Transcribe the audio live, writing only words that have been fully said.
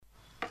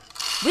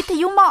วิท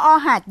ยุมอ.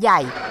หาดใหญ่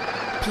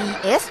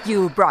PSU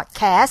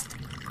Broadcast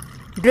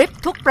ดริป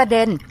ทุกประเ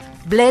ด็น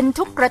เบลน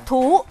ทุกกระ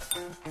ทู้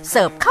เ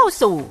สิร์ฟเข้า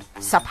สู่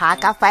สภา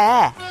กาแฟ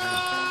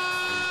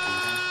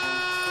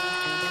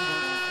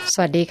ส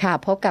วัสดีค่ะ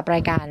พบกับรา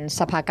ยการ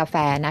สภากาแฟ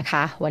นะค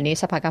ะวันนี้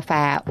สภากาแฟ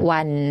วั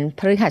นพ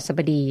ฤหัสบ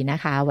ดีนะ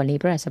คะวันนี้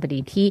พฤหัสบดี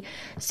ที่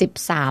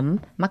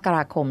13มกร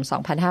าคม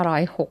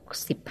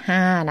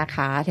2565นะค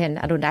ะเทน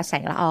อรุณรัตน์แส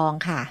งละออง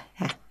ค่ะ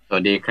ส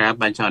วัสดีครับ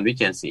บัญชรวิเ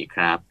ชียรศรีค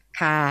รับ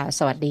ค่ะส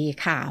วัสดี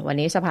ค่ะวัน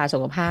นี้สภาสุ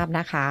ขภาพ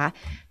นะคะ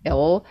เดี๋ย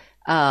ว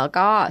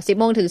ก็10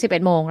 โมงถึง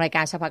 11 โมงรายก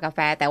ารสภากาแฟ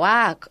แต่ว่า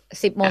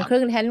10 โมงครึ่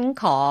งฉัน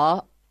ขอ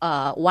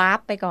วาร์ป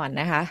ไปก่อน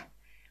นะคะ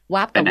ว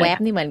าร์ปกับแวบ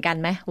นี่เหมือนกัน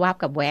ไหมวาร์ป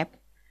กับแวบ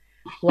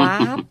วา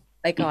ร์ป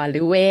ไปก่อนห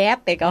รือเวฟ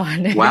ไปก่อน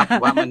ว่า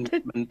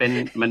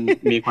มัน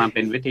มีความเ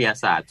ป็นวิทยา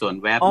ศาสตร์ส่วน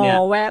แวบเนี่ย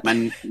มัน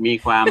มี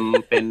ความ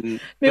เป็น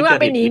มีความ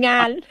เป็นหนีงา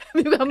น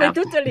มีความเป็น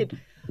ทุจริต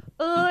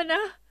น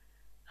ะ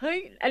เฮ้ย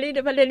อันนี้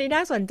ประเด็นนี้น่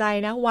าสนใจ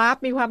นะวาร์ป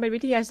มีความเป็นวิ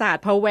ทยาศาสต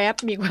ร์พอแวบ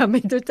มีความเป็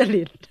นทุจ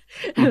ริต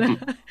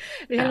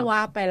ดิฉันว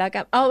าร์ปไปแล้ว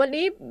กับวัน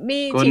นี้มี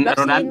ฉีดวัค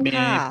ซีนมี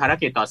ภาร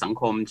กิจต่อสัง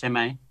คมใช่ไหม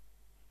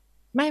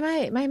ไม่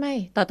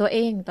ต่อตัวเอ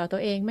ง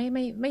ไ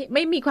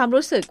ม่มีความ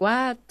รู้สึกว่า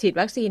ฉีด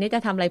วัคซีนนี่จ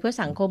ะทำอะไรเพื่อ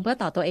สังคมเพื่อ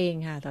ต่อตัวเอง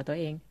ค่ะต่อตัว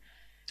เอง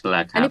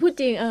อันนี้พูด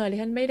จริงดิ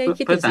ฉันไม่ได้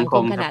คิดถึงสังค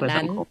มขนาด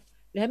นั้น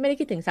ดิฉันไม่ได้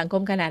คิดถึงสังค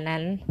มขนาดนั้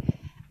น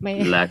ไม่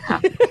แล้วครั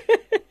บ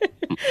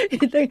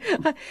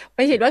ไป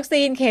ฉีดวัค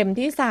ซีนเข็ม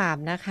ที่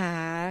3นะคะ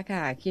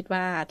ค่ะคิด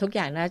ว่าทุกอ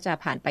ย่างน่าจะ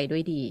ผ่านไปด้ว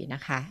ยดีน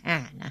ะคะ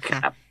นะคะ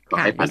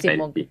ค่ะ10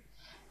 โมง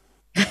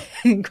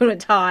คุณบัญ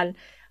ชร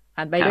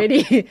ผ่านไปด้วย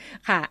ดี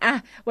ค่ะ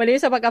วันนี้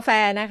สภากาแฟ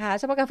นะคะ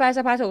สภากาแฟส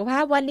ภาสุขภา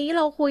พวันนี้เ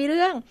ราคุยเ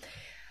รื่อง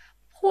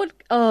พูด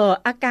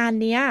อาการ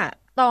เนี้ย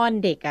ตอน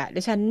เด็ก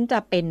ดิฉันจะ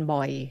เป็น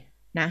บ่อย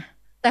นะ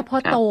แต่พอ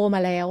โตมา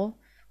แล้ว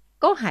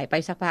ก็หายไป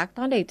สักพักต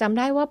อนเด็กจำไ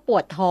ด้ว่าปว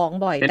ดท้อง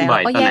บ่อยแต่เรา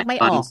ก็แยกไม่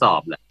ออกสอ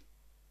บเลย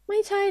ไ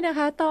ม่ใช่นะค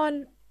ะต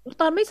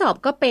อนไม่สอบ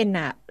ก็เป็น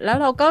แล้ว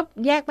เราก็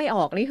แยกไม่อ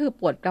อกนี่คือ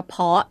ปวดกระเพ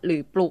าะหรื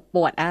อป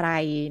วดอะไร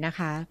นะค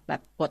ะแบ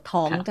บปวด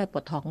ท้องจะป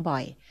วดท้องบ่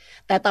อย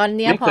แต่ตอนเ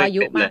นี้ยพออา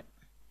ยุมาก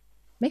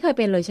ไม่เคยเ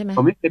ป็นเลยใช่ไหมผ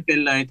มไม่เคยเป็น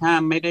เลยถ้า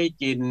ไม่ได้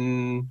กิน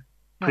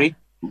พริก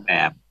แบ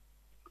บ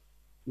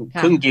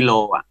ครึ่งกิโล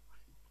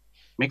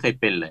ไม่เคย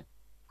เป็นเลย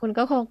คุณ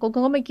ก็คง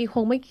ไม่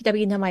จะไป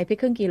กินทำไมพริก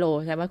ครึ่งกิโล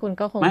ใช่ไหมคุณ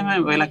ก็คงไม่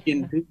เวลากิน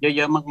พริกเ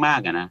ยอะๆมาก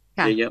ๆนะ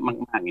เยอะๆม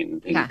าก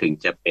ๆถึง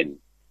จะเป็น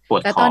ปว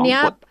ดท้องแต่ตอนนี้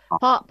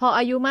พอ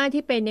อายุมาก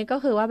ที่เป็นเนี่ยก็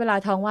คือว่าเวลา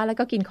ท้องว่างแล้ว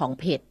ก็กินของ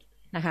เผ็ด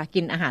นะคะ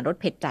กินอาหารรส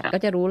เผ็ดจัดก็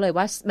จะรู้เลย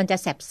ว่ามันจะ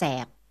แส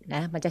บน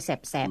ะมันจะแ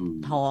สบ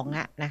ท้อง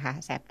นะคะ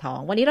แสบท้อง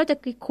วันนี้เราจะ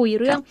คุย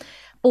เรื่อง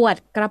ปวด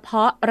กระเพ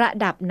าะระ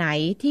ดับไหน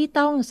ที่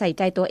ต้องใส่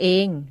ใจตัวเอ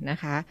งนะ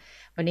คะ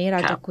วันนี้เรา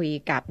จะคุย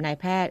กับนาย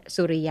แพทย์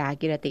สุริยา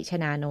กิรติช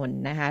นานนท์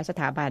นะคะส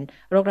ถาบัน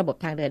โรคระบบ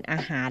ทางเดินอา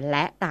หารแล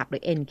ะตับหรื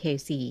อ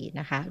NKC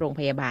นะคะโรง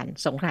พยาบาล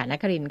สงขลาน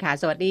ครินทร์ค่ะ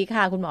สวัสดีค่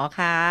ะคุณหมอ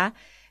คะ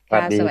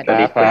สวัส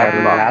ดีครับคุ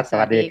ณหมอส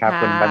วัสดีครับ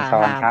คุณบัญช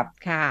รครับ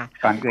ค่ะ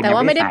ก่อนอื่นแต่ว่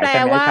าไม่ได้แปล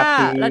ว่า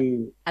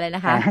อะไรน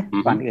ะคะ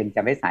ก่อนอื่นจ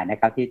ะไม่สายนะ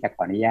ครับที่จะข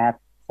ออนุญาต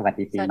สวัส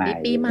ดีปีใ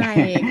หม่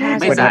ค่ะ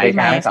ไม่สายค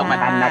รับสอง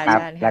ท่านนะครั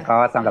บแล้วก็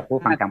สำหรับผู้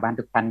ฟังทางบ้าน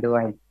ทุกท่านด้ว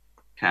ย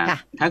ค่ะ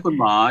ถ้าคุณ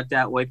หมอจะ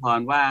อวยพร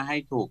ว่าให้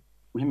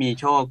มี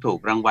โชคถูก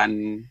รางวัล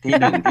ที่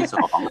1ที่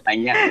2อะไร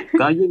เงี้ย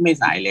ก็ยิ่งไม่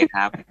สายเลยค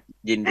รับ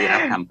ยินดีรั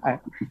บค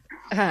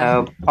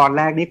ำพรแ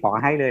รกนี่ขอ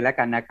ให้เลยแล้ว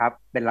กันนะครับ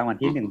เป็นรางวัล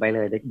ที่1ไปเล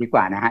ยดีก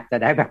ว่านะฮะจะ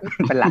ได้แบบ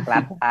เป็นหลักล้า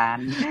นล้าน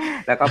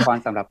แล้วก็พร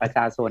สำหรับประช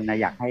าชนนะ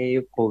อยากให้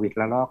โควิด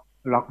แล้ว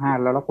ล็อก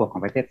5แล้วล็อก6ขอ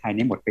งประเทศไทย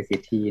นี่หมดไปเสี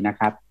ยทีนะ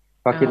ครับ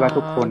ก็คิดว่า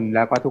ทุกคนแ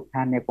ล้วก็ทุกท่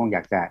านเนี่ยคงอย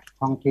ากจะ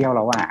ท่องเที่ยวแ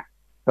ล้ว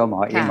ตัวหมอ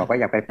เองบอกว่า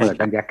อยากไปเปิด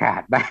บรรยากา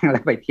ศบ้างแล้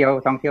วไปเที่ยว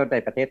ท่องเที่ยวใน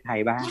ประเทศไทย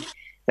บ้าง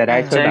จะได้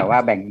ช่วยแบบว่า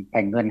แ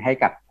บ่งเงินให้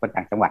กับคนต่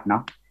างจังหวัดเนา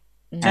ะ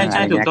ใ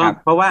ช่ถูกต้อง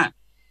เพราะว่า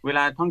เวล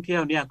าท่องเที่ย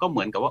วเนี่ยก็เห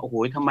มือนกับว่าโอ้โห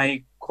ทำไม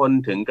คน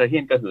ถึงกระเฮี้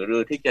ยนกระหือรื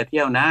อที่จะเที่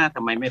ยวนะท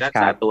ำไมไม่รัก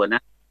ษาตัวน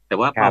ะแต่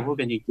ว่าพอพูด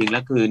กันจริงๆแล้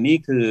วคือนี่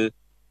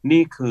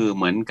คือเ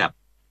หมือนกับ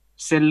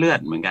เส้นเลือด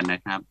เหมือนกันน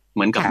ะครับเห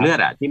มือนกับเลือด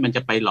ที่มันจ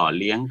ะไปหล่อ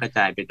เลี้ยงกระจ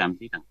ายไปตาม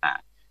ที่ต่าง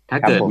ๆถ้า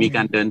เกิดมีก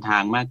ารเดินทา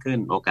งมากขึ้น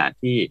โอกาส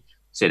ที่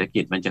เศรษฐกิ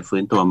จมันจะฟื้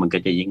นตัวมันก็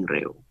จะยิ่งเ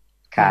ร็ว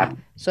ครับ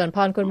ส่วนพ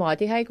รคุณหมอ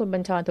ที่ให้คุณบั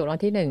ญชรถูกรางวั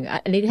ลที่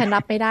1อันนี้ดิฉัน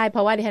รับไม่ได้เพร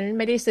าะว่าดิฉัน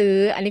ไม่ได้ซื้อ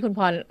อันนี้คุ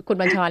ณ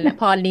บัญชรและ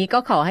พรนี้ก็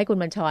ขอให้คุณ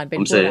บัญชรเป็น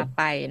ผู้รับ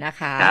ไปนะ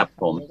คะครับ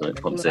ผม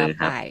ซื้อ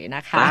ครับน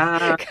ะคะ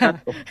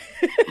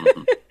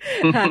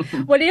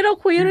วันนี้เรา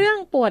คุยเรื่อง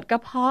ปวดกร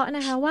ะเพาะน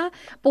ะคะว่า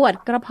ปวด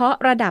กระเพาะ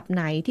ระดับไ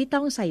หนที่ต้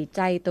องใส่ใ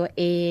จตัว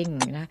เอง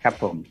นะครับ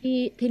ผม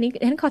ทีนี้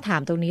ฉันขอถา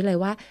มตรงนี้เลย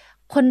ว่า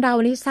คนเรา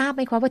นี่ทราบไห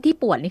มครับว่าที่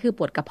ปวดนี่คือ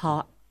ปวดกระเพา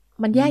ะ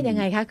มันแยกยัง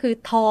ไงคะคือ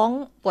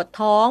ปวด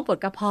ท้องปวด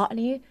กระเพาะ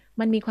นี่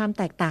มันมีความ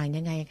แตกต่าง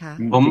ยังไงคะ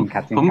ผ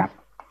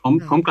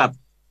มกลับ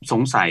ส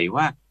งสัย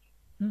ว่า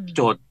โ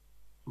จทย์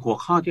หัว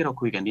ข้อที่เรา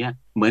คุยกันเนี่ย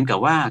เหมือนกับ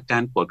ว่ากา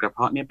รปวดกระเพ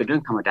าะเนี่ยเป็นเรื่อ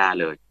งธรรมดา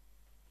เลย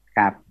ค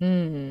รับ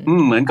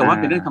เหมือนกับว่า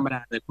เป็นเรื่องธรรมดา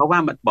เลยเพราะว่า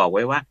มันบอกไ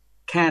ว้ว่า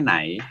แค่ไหน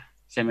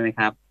ใช่ไหมค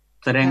รับ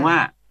แสดงว่า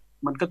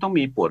มันก็ต้อง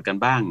มีปวดกัน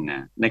บ้างน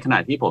ะในขณะ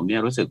ที่ผมเนี่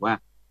ยรู้สึกว่า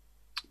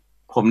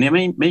ผมเนี่ยไ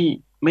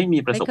ม่มี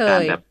ประสบการ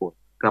ณ์แบบปวด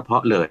กระเพา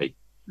ะเลย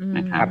น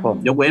ะครับ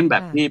ยกเว้นแบ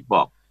บที่บ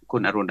อก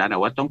คุณอรุณรัต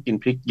น์ว่าต้องกิน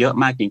พริกเยอะ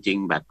มากจริง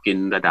ๆแบบกิน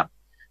ระดับ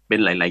เป็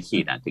นหลายๆขี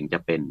ดถึงจะ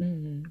เป็น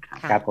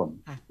ครับผม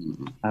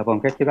ผม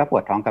ก็คิดว่าป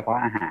วดท้องกระเพาะ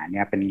อาหารเ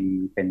นี่ยเ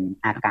ป็น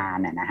อาการ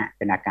นะฮะเ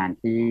ป็นอาการ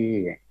ที่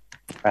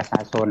ประชา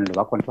ชนหรือ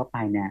ว่าคนทั่วไป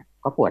เนี่ย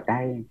ก็ปวดไ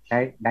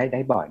ด้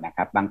บ่อยนะค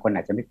รับบางคนอ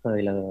าจจะไม่เคย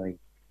เลย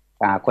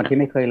คนที่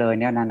ไม่เคยเลย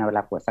เนี่ยนะเวล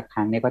าปวดสักค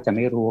รั้งเนี่ยก็จะไ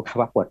ม่รู้ครับ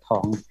ว่าปวดท้อ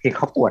งที่เข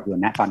าปวดอยู่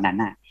นะตอนนั้น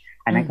น่ะ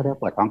อันนั้นเขาเรียก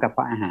ปวดท้องกระเพ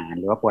าะอาหาร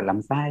หรือว่าปวดล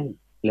ำไส้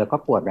หรือก็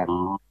ปวดแบบ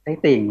ไส้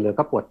ติ่งหรือ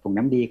ก็ปวดถุง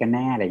น้ำดีกันแ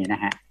น่อะไรอย่างนี้น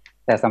ะฮะ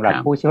แต่สำหรับ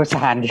ผู้เชี่ยวช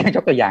าญที่ย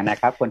กตัวอย่างนะ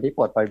ครับคนที่ป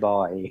วดบ่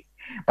อ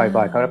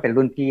ยๆเขาเป็น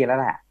รุ่นพี่แล้ว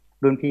แหละ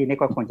รุ่นพี่นี่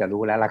ก็คงจะ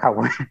รู้แล้วล่ะครับ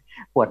ว่า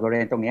ปวดบริเว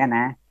ณตรงนี้น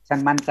ะฉัน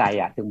มั่นใจ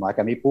ถึงหมอจ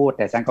ะไม่พูดแ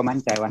ต่ฉันก็มั่น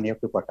ใจวันนี้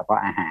คือปวดกระเพา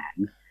ะอาหาร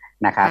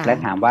นะครับและ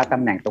ถามว่าต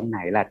ำแหน่งตรงไหน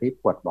ล่ะที่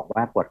ปวดบอกว่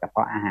าปวดกระเพ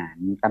าะอาหาร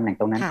ตำแหน่ง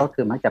ตรงนั้นก็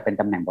คือมักจะเป็น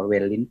ตำแหน่งบริเว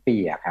ณลิ้น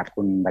ปี่ครับ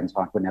คุณบัญช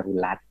รคุณอรุณ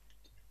รัตน์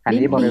อัน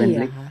นี้บริเวณ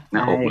ลิ้นใ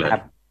ช่ครั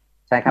บ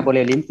ใช่ครับบริเ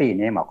วณลิ้นปี่เ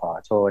นี่ยหมอขอ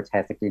โชว์แช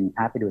ร์สกรีนภ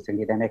าพไปดูสัก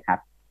นิดได้ไหมครับ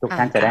ทุก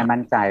ท่านจะได้มั่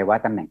นใจว่า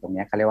ตำแหน่งตรง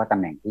นี้เขาเรียกว่าตำ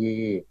แหน่ง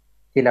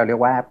ที่เราเรียก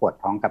ว่าปวด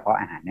ท้องกระเพาะ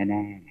อาหารแ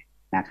น่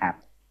ๆนะครับ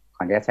ข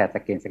ออนุญาตแชร์ส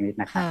กรีนสักนิด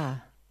นะครับ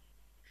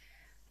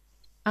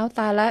เอาต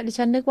ายแล้วดิ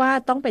ฉันนึกว่า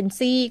ต้องเป็น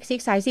ซี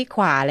กซ้ายซีกข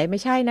วาเลยไ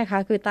ม่ใช่นะคะ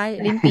คือใต้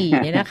ลิ้นปี่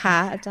เนี่ยนะคะ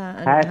อาจาร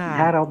ย์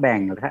ถ้าเราแบ่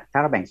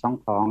งช่อง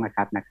ท้องนะค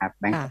รับ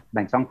แ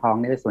บ่งช่องท้อง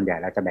นี่ส่วนใหญ่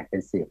เราจะแบ่งเป็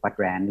น4ควอด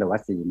แรนต์หรือว่า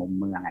4มุม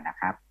เมืองนะ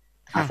ครับ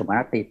สมมติ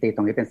ว่าตีต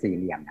รงนี้เป็นสี่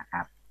เหลี่ยมนะค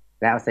รับ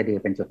แล้วเอาสะดือ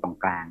เป็นจุดตรง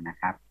กลางนะ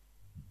ครับ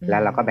แล้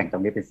วเราก็แบ่งตร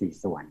งนี้เป็น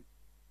4ส่วน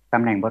ต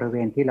ำแหน่งบริเว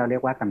ณที่เราเรีย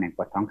กว่าตำแหน่งป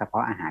วดท้องกระเพา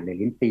ะอาหารหรือ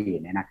ลิ้นปี่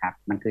เนี่ยนะครับ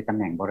มันคือตำแ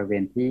หน่งบริเว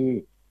ณที่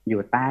อ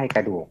ยู่ใต้ก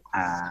ระดูก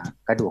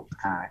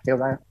เรียก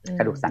ว่า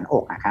กระดูกสันอ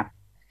กนะครับ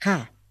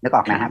นึกอ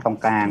อกนะฮะตรง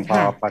กลาง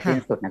พอสิ้น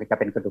สุดนะจะ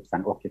เป็นกระดูกสั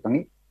นอกอยู่ตรง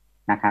นี้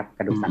นะครับก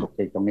ระดูกสันอกอ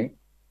ยู่ตรงนี้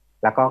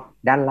แล้วก็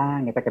ด้านล่าง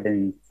เนี่ยก็จะเป็น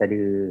สะ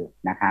ดือ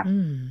นะครับ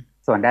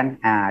ส่วนด้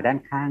าน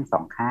ข้างส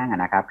องข้าง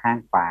นะครับข้าง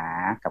ขวา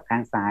กับข้า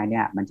งซ้ายเนี่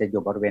ยมันจะอ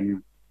ยู่บริเวณ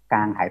กล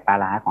างไหปลา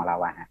ร้าของเรา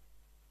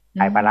ไ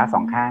หปลาร้าส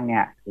องข้างเนี่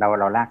ยเร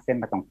าลากเส้น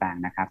มาตรงกลาง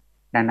นะครับ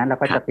ดังนั้นเรา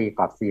ก็จะตีก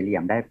รอบสี่เหลี่ย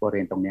มได้บริเว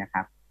ณตรงนี้ค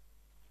รับ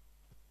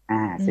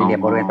สี่เหลี่ย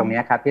มบริเวณตรงนี้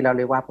ครับที่เราเ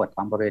รียกว่าปวดท้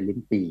องบริเวณลิ้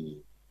นปี่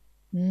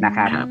นะค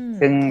รับ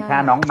ซึ่งถ้า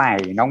น้องใหม่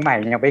ยั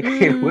งไม่เค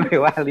ยรู้เลย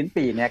ว่าลิ้น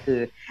ปี่เนี่ยคือ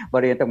บ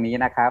ริเวณตรงนี้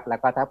นะครับแล้ว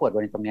ก็ถ้าปวดบ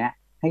ริเวณตรงนี้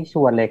ให้ช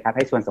วนเลยครับใ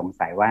ห้ชวนสง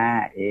สัยว่า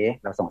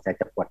เราสงสัย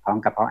จะปวดท้อง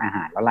กระเพาะอาห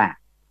ารแล้วล่ะ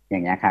อย่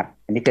างเงี้ยครับ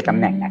อันนี้คือตำ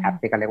แหน่งนะครับ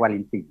ที่เขาเรียกว่า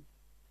ลิ้นปี่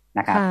น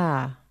ะครับ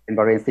เป็นบ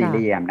ริเวณสี่เห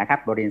ลี่ยมนะครับ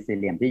บริเวณสี่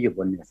เหลี่ยมที่อยู่บ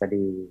นเหนือสะ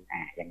ดือ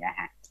อย่างเงี้ย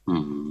ฮะ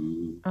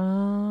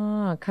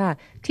ค่ะ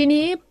ที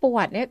นี้ปว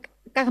ดเนี่ย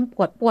การ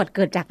ปวดเ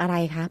กิดจากอะไร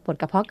คะปวด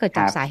กระเพาะเกิดจ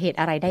ากสาเหตุ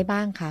อะไรได้บ้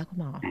างคะคุณ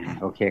หมอ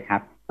โอเคครั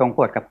บตรงป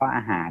วดกระเพาะอ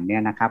าหารเนี่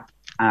ยนะครับ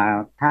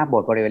ถ้าป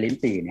วดบริเวณลิ้น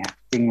ปี่เนี่ย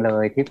จริงเล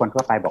ยที่คน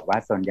ทั่วไปบอกว่า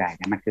ส่วนใหญ่เ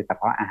นี่ยมันคือกระ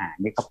เพาะอาหาร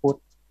นี่ก็พูด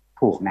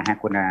ถูกนะฮะ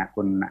คุ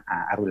ณ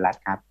อรุณรัต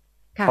น์ครับ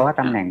เพราะว่า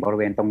ตำแหน่งบริ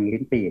เวณตรง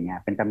ลิ้นปี่เนี่ย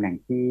เป็นตำแหน่ง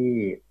ที่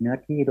เนื้อ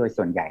ที่โดย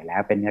ส่วนใหญ่แล้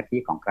วเป็นเนื้อที่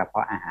ของกระเพา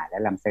ะอาหารและ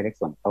ลำไส้เล็ก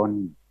ส่วนต้น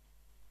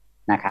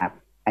นะครับ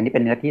อันนี้เป็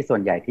นเนื้อที่ส่ว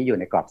นใหญ่ที่อยู่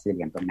ในกรอบสี่เห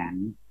ลี่ยมตรงนั้น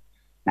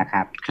นะค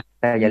รับ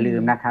แต่อย่าลื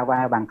มนะคะว่า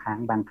บางครั้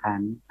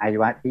งอวัย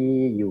วะที่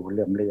อยู่เห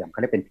ลื่อมเขา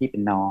เรียกเป็นพี่เป็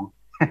นน้อง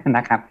น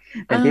ะครับ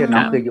เป็นพี่เป็นน้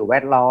องคืออยู่แว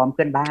ดล้อมเ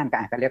พื่อนบ้านก็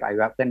อาจจะเรียกอวัย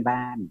วะเพื่อนบ้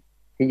าน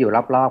ที่อยู่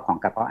รอบๆของ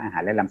กระเพาะอาหา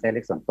รและลำไส้เ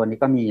ล็กส่วนต้นนี้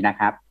ก็มีนะ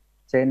ครับ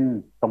เช่น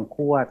ตรง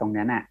ขั้วตรง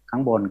นั้นน่ะข้า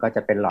งบนก็จ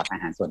ะเป็นหลอดอา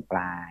หารส่วนปล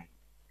าย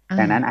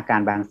ดังนั้นอาการ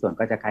บางส่วน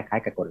ก็จะคล้า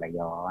ยๆกับกรดไหล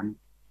ย้อน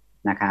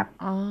นะครับ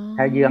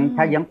ถ้าเยื้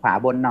องขวา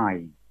บนหน่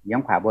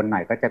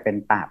อยก็จะเป็น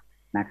ตับ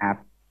นะครับ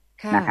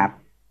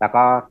แล้ว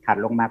ก็ถัด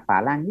ลงมาขวา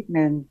ล่างนิด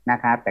นึงนะ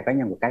ครับแต่ก็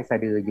ยังอยู่ใกล้สะ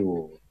ดืออยู่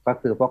ก็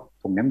คือพวก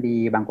ถุงน้ำดี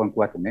บางคนก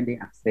ลัวถุงน้ำดี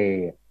อักเส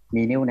บ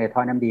มีนิ่วในท่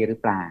อน้ำดีหรือ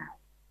เปล่า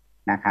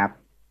นะครับ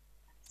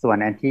ส่วน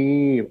อันที่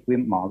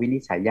หมอวินิ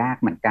จฉัยยาก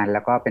เหมือนกันแล้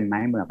วก็เป็นไม้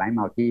เ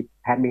มาที่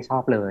แพทย์ไม่ชอ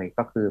บเลย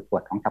ก็คือปว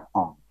ดท้องตับ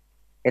อ่อน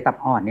ตับ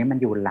อ่อนนี่มัน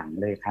อยู่หลัง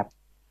เลยครับ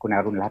คุณอ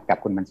รุณรัตน์กับ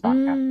คุณบรรชร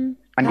ครับ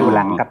มันอยู่ห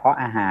ลังกระเพาะ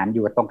อาหารอ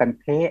ยู่ตรงกัน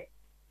เป๊ะ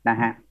นะ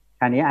ฮะ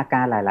คราวนี้อาก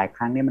ารหลายๆค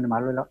รั้งนี่มันมา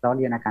ล้อเ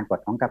ลียนอาการปวด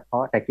ท้องกระเพา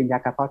ะแต่กินยา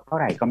กระเพาะเท่า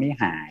ไหร่ก็ไม่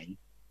หาย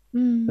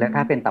แล้วถ้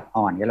าเป็นตับ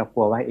อ่อนเนี่ยเราก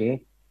ลัวว่า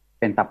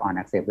เป็นตับอ่อน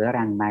อักเสบเรื้อ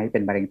รังไหมเป็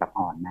นมะเร็งตับ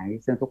อ่อนไหม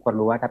ซึ่งทุกคน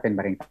รู้ว่าถ้าเป็นม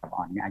ะเร็งตับ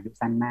อ่อนเนี่ยอายุ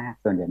สั้นมาก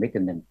ส่วนใหญ่ไม่ถึ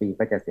ง1 ปี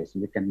ก็จะเสียชี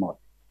วิตกันหมด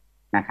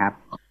นะครับ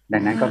ดั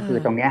งนั้นก็คือ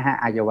ตรงนี้ฮะ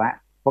อวัยวะ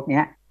พวก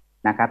นี้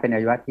นะครับเป็นอ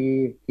วัยวะที่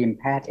ทีม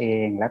แพทย์เอ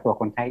งและตัว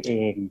คนไข้เอ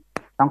ง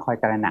ต้องคอย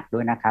ตระหนักด้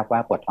วยนะครับว่า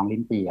ปวดท้องลิ้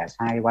นปี่ใ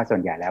ช่ว่าส่ว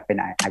นใหญ่แล้วเป็น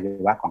อวัย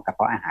วะของกระเพ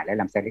าะอาหารและ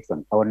ลำไส้เล็กส่ว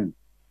นต้น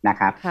นะ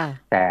ครับ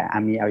แต่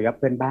มีอวัยวะ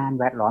เพื่อนบ้าน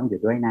แวดล้อมอยู่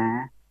ด้วยนะ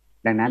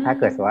ดังนั้นถ้า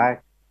เกิดว่า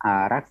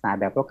รักษา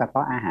แบบโรคกระเพา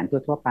ะอาหาร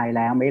ทั่วๆไปแ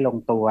ล้วไม่ลง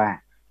ตัว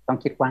ต้อง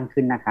คิดกว้าง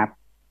ขึ้นนะครับ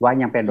ว่า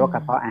ยังเป็นโรคกร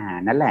ะเพาะอาหาร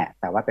นั่นแหละ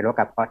แต่ว่าเป็นโรค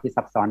กระเพาะที่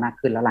ซับซ้อนมาก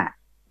ขึ้นแล้วล่ะ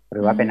ห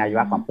รือว่าเป็นอวัย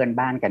วะของเพื่อน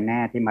บ้านกันแน่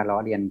ที่มาล้อ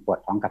เลียนปวด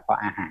ท้องกระเพาะ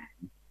อาหาร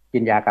กิ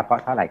นยากระเพาะ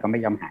เท่าไหร่ก็ไม่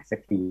ยอมหายสัก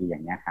ทีอย่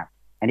างนี้ครับ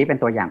อันนี้เป็น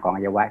ตัวอย่างของอ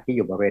วัยวะที่อ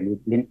ยู่บริเวณ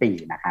ลิ้นปี่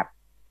นะครับ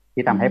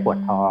ที่ทำให้ปวด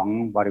ท้อง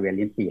บริเวณ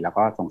ลิ้นปี่แล้ว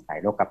ก็สงสัย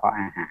โรคกระเพาะ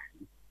อาหาร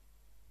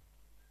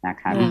นะ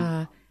ครับ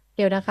เ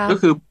ดี๋ยวนะคะก็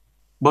คือ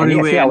บริ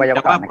เวณอวัยว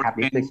ะก่อนนะครับ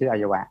นี่คือชื่ออวั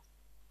ยวะ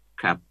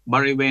ครับบ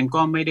ริเวณ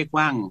ก็ไม่ได้ก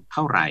ว้างเท่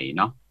าไหร่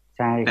เนาะ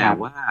ใช่แต่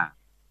ว่า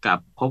กับ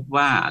พบ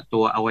ว่าตั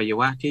วอวัย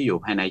วะที่อยู่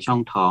ภายในช่อ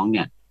งท้องเ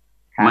นี่ย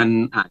มัน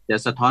อาจจะ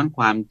สะท้อนค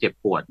วามเจ็บ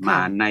ปวดมา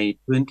ใน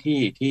พื้น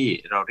ที่ที่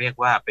เราเรียก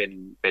ว่าเ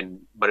ป็น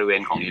บริเว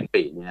ณของลิ้น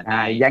ปี่เนี่ยไ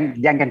ด้แ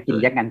ย่งกันกิน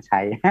แย่งกันใช้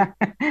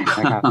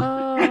นะครับ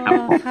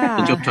เ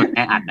ป็นชุมชนแอ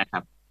อัดนะครั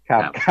บ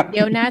เ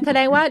ดี๋ยวนะแสด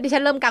งว่าดิฉั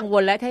นเริ่มกังว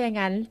ลแล้วถ้าอย่าง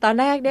นั้นตอน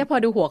แรกเนี่ยพอ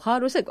ดูหัวข้อ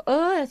รู้สึก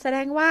แสด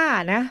งว่า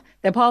นะ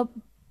แต่พอ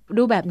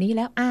ดูแบบนี้แ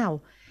ล้วอ้าว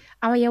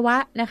อวัยวะ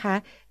นะคะ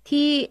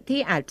ที่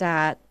อาจจะ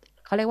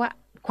เขาเรียกว่า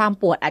ความ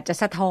ปวดอาจจะ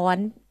สะท้อน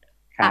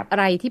อะ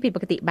ไรที่ผิดป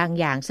กติบาง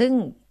อย่างซึ่ง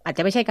อาจจ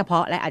ะไม่ใช่กระเพา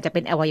ะและอาจจะเ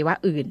ป็นอวัยวะ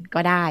อื่นก็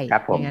ได้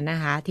อย่างนั้นน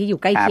ะคะที่อยู่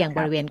ใกล้เคียงบ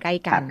ริเวณใกล้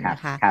กันน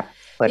ะคะ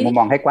เปิดมุมม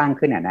องให้กว้าง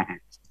ขึ้นนะฮะ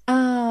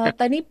แ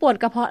ต่นี่ปวด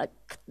กระเพาะ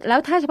แล้ว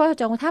ถ้าเฉพาะเจาะ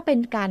จงถ้าเป็น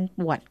การ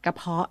ปวดกระ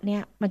เพาะเนี่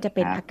ยมันจะเ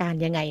ป็นอาการ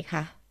ยังไงค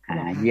ะ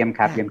เยี่ยมค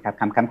รับ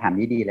คำถาม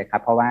นี้ดีเลยครั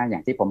บเพราะว่าอย่า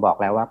งที่ผมบอก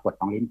แล้วว่าปวด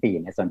ท้องลิ้นปี่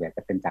เนี่ยส่วนใหญ่จ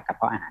ะเป็นจากกระเ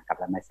พาะอาหารกับ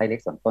ลำไส้เล็ก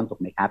ส่วนต้นถูก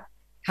ไหมครับ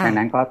ดัง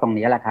นั้นก็ตรง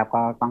นี้แหละครับ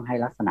ก็ต้องให้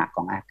ลักษณะข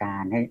องอากา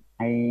ร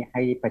ใ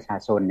ห้ประชา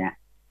ชนเนี่ย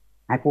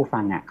ให้ผู้ฟั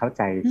งเข้าใ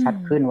จชัด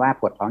ขึ้นว่า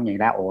ปวดท้องอย่าง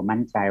ไรมั่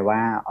นใจว่า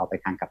ออกไป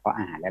ทางกระเพาะ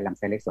อาหารและลำไ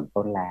ส้เล็กส่วน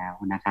ต้นแล้ว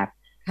นะครับ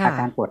อา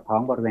การปวดท้อ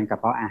งบริเวณกระ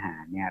เพาะอาหา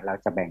รเนี่ยเรา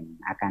จะแบ่ง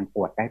อาการป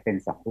วดได้เป็น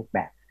2รูปแบ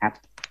บครับ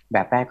แบ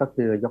บแรกก็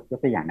คือยก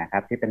ตัวอย่างนะครั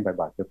บที่เป็นบ่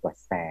อยๆคือปวด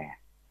แสบ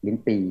ลิ้น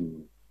ปี่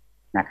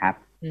นะครับ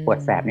ปวด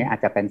แสบนี่อาจ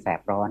จะเป็นแส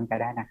บร้อนก็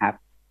ได้นะครับ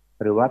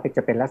หรือว่าจ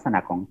ะเป็นลักษณะ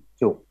ของ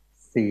จุก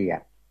เสีย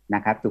ดน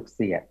ะครับจุกเ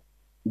สียด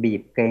บี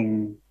บเกร็ง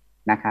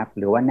นะครับ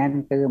หรือว่าแน่น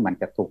ตื้อเหมือน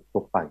จะถูก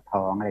ปล่อย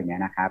ท้องอะไรเงี้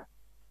ยนะครับ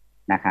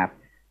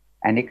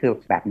อันนี้คือ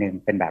แบบหนึ่ง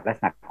เป็นแบบลัก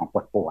ษณะของป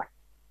วด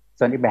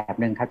ส่วนอีกแบบ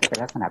หนึ่งครับจะเป็น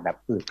ลักษณะแบบ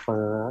อืดเ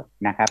ฟ้อ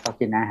นะครับพอ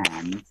กินอาหา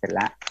รเสร็จล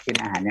ะกิน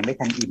อาหารยังไม่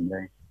ทันอิ่มเล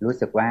ยรู้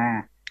สึกว่า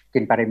กิ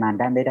นปริมาณ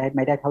ได้ไม่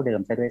ได้เท่าเดิ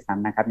มซะด้วยซ้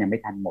ำนะครับยังไม่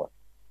ทันหมด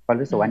ก็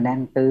รู้สึกว่าแน่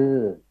นตื้อ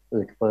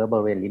อืดเฟ้อบ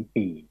ริเวณลิ้น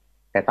ปี่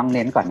แต่ต้องเ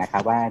น้นก่อนนะครั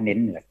บว่าเน้น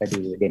เหนือสะ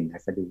ดือเด่นเหนือ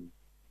สะดือ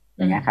อ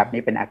ย่างเงี้ยครับ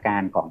นี่เป็นอากา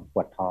รของป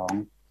วดท้อง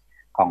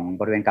ของ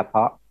บริเวณกระเพ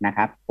าะนะค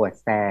รับปวด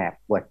แสบ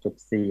ปวดจุก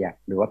เสียด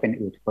หรือว่าเป็น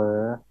อืดเฟ้อ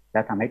แล้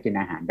วทำให้กิน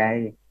อาหารได้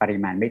ปริ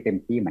มาณไม่เต็ม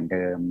ที่เหมือนเ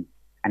ดิม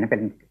อันนั้นเป็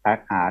น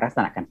ลักษ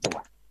ณะการปว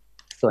ด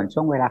ส่วนช่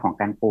วงเวลาของ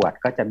การปวด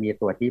ก็จะมี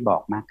ตัวที่บอ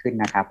กมากขึ้น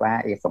นะครับว่า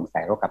สงสั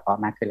ยโรคกระเพาะ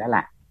มากขึ้นแล้ว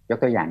ล่ะยก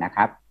ตัวอย่างนะค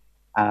รับ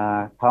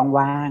ท้อง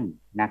ว่าง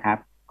นะครับ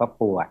ก็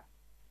ปวด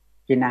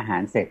กินอาหา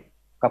รเสร็จ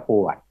ก็ป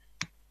วด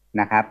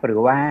นะครับหรือ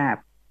ว่า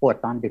ปวด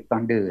ตอนดึกตอ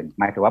นดื่น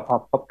หมายถึงว่าพอ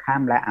พบค่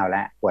ำแล้วเอาล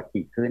ะปวด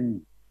ถี่ขึ้น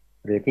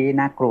หรือที่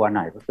น่ากลัวห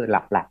น่อยก็คือห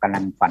ลับกำลั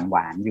งฝันหว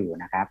านอยู่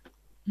นะครับ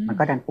มัน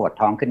ก็ดันปวด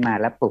ท้องขึ้นมา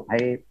แล้วปลุกใ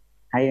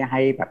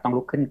ห้แบบต้อง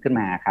ลุกขึ้น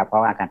มาครับเพรา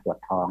ะอาการปวด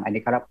ท้องอัน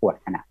นี้เขาเรียกปวด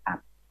ขณะพัก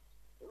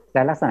แล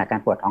ะลักษณะกา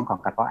รปวดท้องของ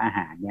กระเพาะอาห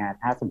ารเนี่ย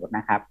ถ้าสมมติน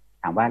ะครับ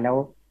ถามว่าแล้ว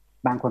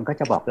บางคนก็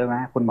จะบอกด้วยว่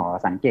าคุณหมอ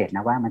สังเกตน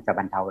ะว่ามันจะบ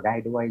รรเทาได้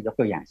ด้วยยก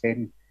ตัวอย่างเช่น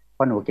พ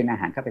อหนูกินอา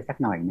หารเข้าไปสัก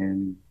หน่อยนึง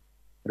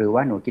หรือว่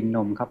าหนูกินน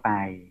มเข้าไป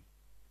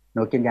ห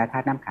นูกินยาธา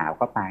ตุน้ำขาวเ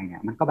ข้าไปเนี่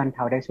ยมันก็บรรเท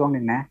าได้ช่วงนึ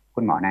งนะคุ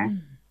ณหมอนะ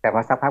แต่พ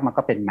อสักพักมัน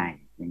ก็เป็นใหม่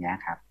อย่างเงี้ย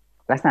ครับ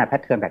ลักษณะแพท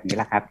เทิร์นแบบนี้แ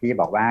หละครับที่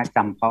บอกว่าจ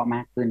ำเพาะม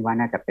ากขึ้นว่า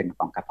น่าจะเป็นข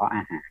องกระเพาะอ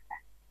าหาร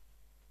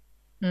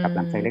กับล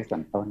ำไส้เล็กส่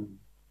วนต้น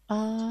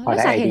พอไ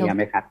ด้ไอเดียไ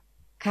หมครับ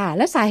ค่ะแ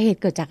ล้วสาเหตุ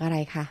เกิดจากอะไร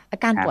คะอา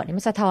การปวดนี่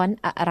มันสะท้อน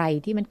อะไร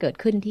ที่มันเกิด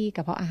ขึ้นที่ก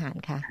ระเพาะอาหาร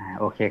คะ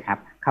โอเคครับ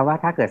คำว่า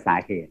ถ้าเกิดสา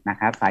เหตุนะ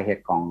ครับสาเห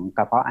ตุของก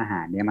ระเพาะอาห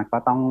ารเนี่ยมันก็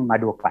ต้องมา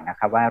ดูก่อนนะ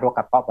ครับว่าโรคก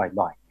ระเพาะ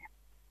บ่อยๆเนี่ย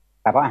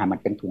กระเพาะอาหารมั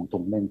นเป็นถุ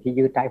งหนึ่งที่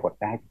ยืดได้หด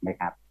ได้ถูกไหม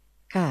ครับ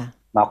ค่ะ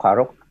หมอขอ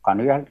อ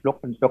นุญาต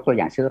ยกตัวอ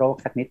ย่างชื่อโรค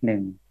สักนิดนึ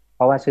งเพ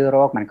ราะว่าชื่อโร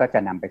คมันก็จะ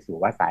นำไปสู่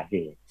ว่าสาเห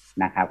ตุ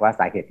นะครับว่า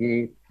สาเหตุที่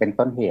เป็น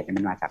ต้นเหตุ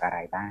มันมาจากอะไร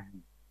บ้าง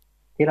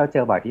ที่เราเจ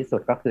อบ่อยที่สุ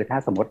ดก็คือถ้า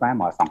สมมติว่าห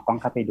มอส่องกล้อง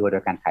เข้าไปดูโด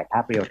ยการถ่ายภา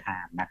พเรียลไท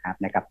ม์นะครับ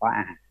ในกระเพาะ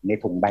อาหารใน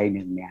ถุงใบห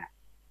นึ่งเนี่ย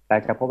เรา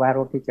จะพบว่าโร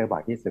คที่เจอบ่อ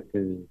ยที่สุด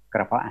คือก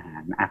ระเพาะอาหา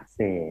รอักเส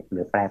บห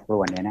รือแปรปร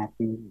วนในหน้า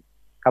ที่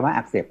คำว่า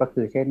อักเสบก็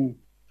คือเช่น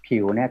ผิ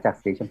วเนี่ยจาก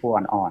สีชมพู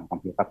อ่อนๆของ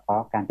ผิวกระเพา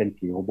ะการเป็น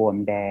ผิวบวม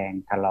แดง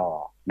ถลอ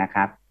กนะค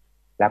รับ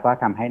แล้วก็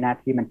ทำให้หน้า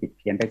ที่มันผิดเ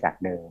พี้ยนไปจาก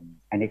เดิม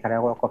อันนี้เขาเรีย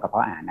กว่ากระเพา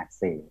ะอาหารอัก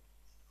เสบ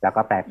แล้ว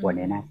ก็แปรปรวนใ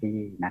นหน้าที่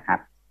นะครับ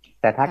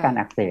แต่ถ้าการ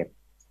อักเสบ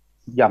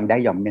หย่อมได้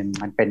หย่อมหนึ่ง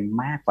มันเป็น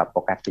มากกว่าป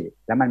กติ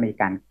แล้วมันมี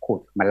การขุ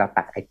ดมันเรา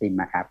ตักไอติม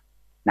นะครับ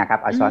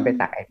เอาช้อนไป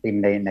ตักไอติม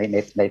ใ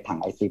นถัง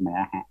ไอติม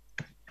นะฮะ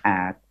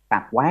ตั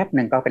กแวบห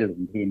นึ่งก็เป็นหลุ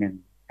มทีหนึ่ง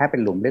ถ้าเป็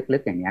นหลุมลึ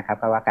กๆอย่างนี้ครับ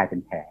เพราะว่ากลายเป็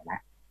นแผลแล้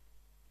ว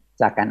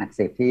จากการอักเส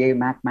บที่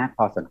มากพ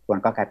อสมควร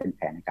ก็กลายเป็นแผ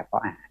ลในกระเพา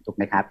ะอาหารถูกไ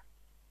หมครับ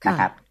นะ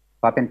ครับ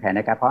พอเป็นแผลใน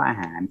กระเพาะอา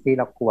หารที่เ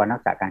รากลัวนอ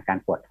กจากการ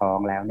ปวดท้อง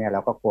แล้วเนี่ยเร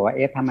าก็กลัวว่า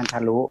ถ้ามันท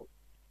ะลุ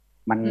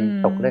มัน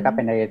ตกเลือดก็เ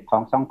ป็นในท้อ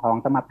งช่องท้อง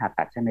ต้องมาผ่า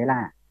ตัดใช่ไหมล่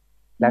ะ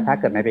แล้วถ้า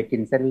เกิดมันไปกิ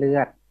นเส้นเลื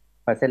อด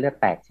พอเส้นเลือด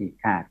แตกฉีก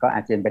ขาดก็อา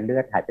จจะเป็นเลื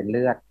อดถ่ายเป็นเ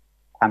ลือด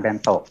ความดัน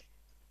ตก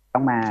ต้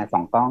องมาส่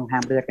องกล้องห้า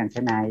มเลือดกันใ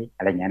ช่ไหมอ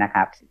ะไรอย่างเงี้ยนะค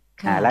รับ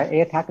แล้ว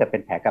ถ้าเกิดเป็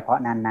นแผลกระเพาะ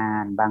นา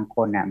นๆบางค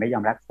นไม่ยอ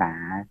มรักษา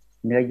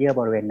เนื้อเยื่อ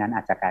บริเวณนั้นอ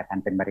าจจะกลายพัน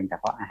ธุ์เป็นมะเร็งกระ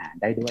เพาะอาหาร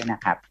ได้ด้วยนะ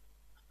ครับ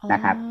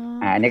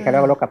อันนี้เขาเรีย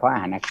กว่าโรคกระเพาะอา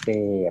หารอักเส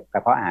บกร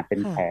ะเพาะอาหารเป็น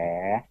แผล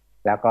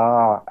แล้วก็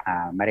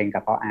มะเร็งกร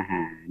ะเพาะอาห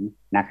าร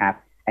นะครับ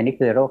อันนี้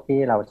คือโรคที่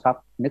เราชอบ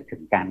นึกถึ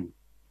งกัน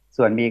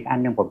ส่วนมีอีกอัน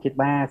นึงผมคิด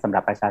ว่าสำห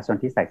รับประชาชน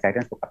ที่ใส่ใจเ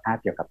รื่องสุขภาพ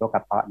เกี่ยวกับโรคกร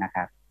ะเพาะนะค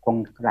รับคง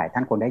หลายท่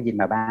านคงได้ยิน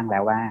มาบ้างแล้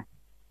วว่า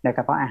ในก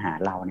ระเพาะอาหาร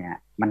เราเนี่ย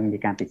มันมี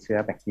การติดเชื้อ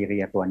แบคทีเรี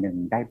ยตัวหนึ่ง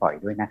ได้บ่อย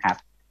ด้วยนะครับ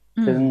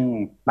ซึ่ง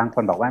บางค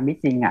นบอกว่าไม่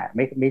จริงอ่ะ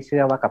ไม่เชื่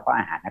อว่ากระเพาะ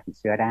อาหารติด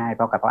เชื้อได้เพ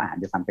ราะกระเพาะอาหาร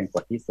จะทำเป็นกร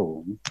ดที่สู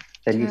ง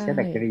จะมีเชื้อแ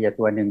บคทีเรีย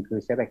ตัวหนึ่งคือ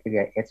เชื้อแบคทีเรี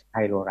ย H.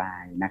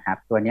 pylori นะครับ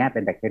ตัวนี้เป็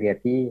นแบคทีเรีย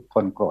ที่ท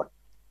นกรด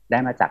ได้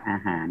มาจากอา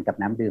หารกับ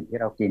น้ำดื่มที่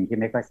เรากินที่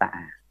ไม่ค่อยสะอ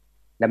าด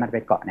แล้วมันไป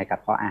เกาะในกระ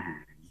เพาะอาหา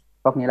ร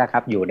พวกนี้แหละครั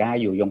บอยู่ได้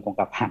อยู่ยงคง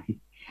กระพัน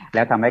แ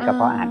ล้วทำให้กระเ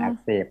พาะอาหารอัก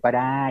เสบก็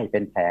ได้เป็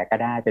นแผลก็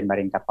ได้เป็นมะเ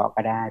ร็งกระเพาะ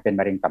ก็ได้เป็น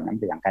มะเร็งต่อมน้ำ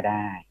เหลืองก็ไ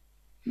ด้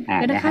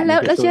นะคะแ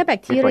ล้วเชื้อแบค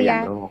ทีเรีย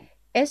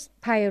H.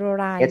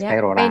 pylori เนี่ย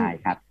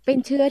เป็น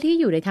เชื้อที่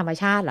อยู่ในธรรม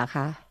ชาติเหรอค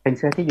ะเป็นเ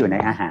ชื้อที่อยู่ใน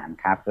อาหาร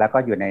ครับแล้วก็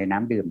อยู่ในน้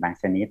ำดื่มบาง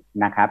ชนิด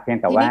นะครับเพียง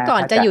แต่ว่าทีนี้ก่อ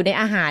นจะอยู่ใน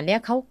อาหารเนี่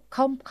ยเ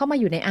ขามา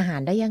อยู่ในอาหาร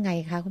ได้ยังไง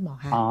คะคุณหมอ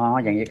คะ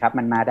อย่างนี้ครับ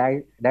มันมา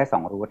ได้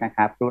2 รูทนะค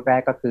รับรูทแร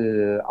กก็คือ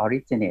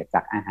originate จ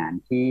ากอาหาร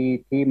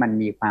ที่มัน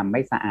มีความไ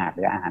ม่สะอาดห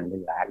รืออาหารเห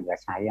ลือ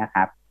ใช้ค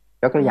รับ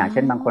ยกตัวอย่างเ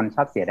ช่นบางคนช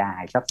อบเสียดา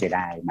ย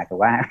หมายถึง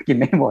ว่ากิน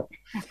ไม่หมด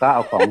ก็เอ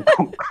าของ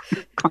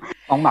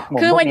หมักหมก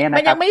พวกนี้นะครับ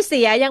มันยังไม่เ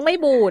สียยังไม่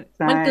บูด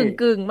มัน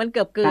กึ่งมันเ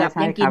กือบ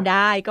ยังกินไ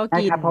ด้ก็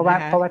กินเพราะ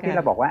ว่าที่เร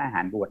าบอกว่าอาห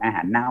ารบูดอาห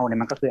ารเน่าเนี่ย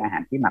มันก็คืออาหา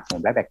รที่หมักหม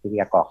มและแบคทีเรี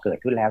ยก่อเกิด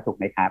ขึ้นแล้วถูก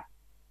ไหมครับ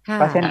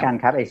ก็เช่นกัน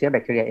ครับไอเชื้อแบ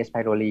คทีเรีย H.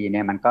 pylori เ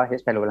นี่ยมันก็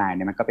H. pylori เ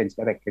นี่ยมันก็เป็นเ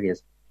ชื้อแบคทีเรีย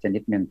ชนิ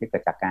ดหนึ่งที่เกิ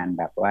ดจากการ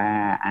แบบว่า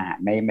อาหาร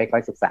ไม่ค่อ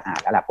ยสุขสะอาด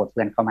แล้วปนเ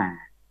ปื้อนเข้ามา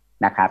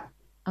นะครับ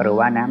หรือ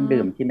ว่าน้ำ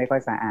ดื่มที่ไม่ค่อ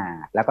ยสะอา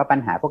ดแล้วก็ปัญ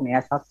หาพวกนี้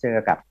ชอบเจอ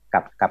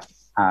กับ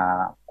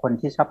คน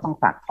ที่ชอบต้อง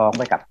ฝากท้องไ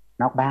ว้กับ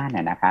นอกบ้านน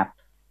ะครับ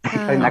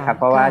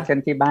เพราะว่าเช่น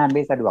ที่บ้านไ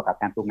ม่สะดวกกับ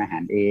การปรุงอาหา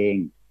รเอง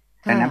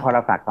ดังนั้นพอเร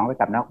าฝากท้องไว้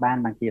กับนอกบ้าน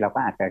บางทีเราก็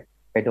อาจจะ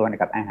ไปโดน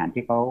กับอาหาร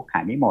ที่เขาขา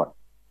ยไม่หมด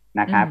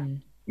นะครับ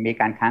มี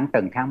การค้างเ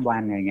ติ่งข้ามวั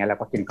นอย่างเงี้ยเรา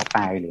ก็กินเข้าไป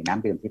หรือน้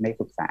ำดื่มที่ไม่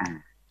สุขสะอา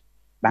ด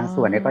บาง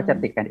ส่วนเนี่ยก็จะ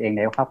ติดกันเองใ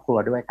นครอบครัว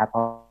ด้วยครับเพ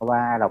ราะว่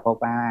าเราพบ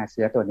ว่าเ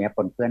ชื้อตัวนี้ป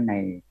นเปื้อนใน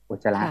อุจ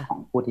จาระของ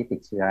ผู้ที่ติด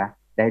เชื้อ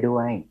ได้ด้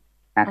วย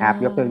นะครับ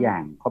ยกตัวอย่า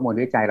งข้อมูล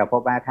วิจัยเราพ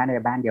บว่าถ้าใน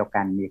บ้านเดียว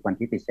กันมีคน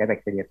ที่ติดเชื้อแบค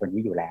ทีเรียตัว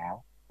นี้อยู่แล้ว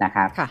นะค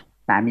รับ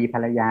สามีภร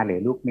รยาหรือ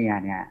ลูกเมีย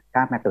เนี่ยถ้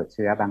ามาตรวจเ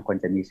ชื้อบางคน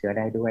จะมีเชื้อไ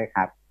ด้ด้วยค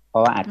รับเพรา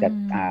ะว่าอาจจะ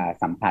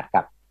สัมผัส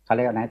กับเขาเ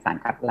รียกว่าสาร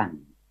คัดหลั่ง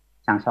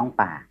ทางช่อง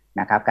ปาก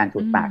นะครับการดู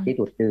ดปากที่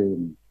ดูดดื่ม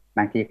บ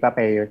างทีก็ไป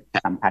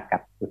สัมผัสกั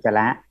บอุจจาร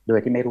ะโดย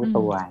ที่ไม่รู้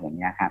ตัวอย่าง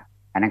นี้ครับ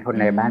อันนั้นคน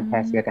ในบ้านแพร่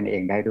เชื้อกันเอ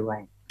งได้ด้วย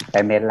แต่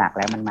เมนหลักแ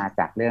ล้วมันมา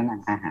จากเรื่อง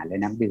อาหารและ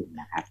น้ำดื่ม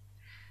นะครับ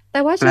แ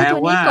ต่ว่าเชื้อตัว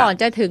นี้ก่อน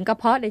จะถึงกระ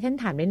เพาะเดี๋ยวท่าน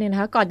ถามนิดนึงนะ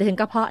คะก่อนจะถึง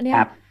กระเพาะเนี่ย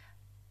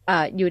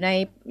อ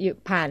ยู่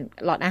ผ่าน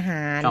หลอดอาห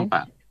าร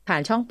ผ่า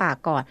นช่องปาก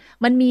ก่อน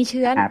มันมีเ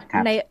ชื้อ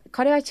ในเข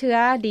าเรียกว่าเชื้อ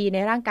ดีใน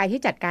ร่างกายที่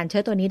จัดการเชื้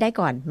อตัวนี้ได้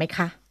ก่อนไหมค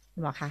ะ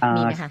หมอคะ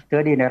มีไหมคะเชื้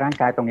อดีในร่าง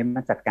กายตรงนี้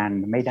มันจัดการ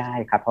ไม่ได้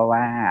ครับเพราะว่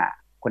า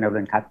คุณอรุ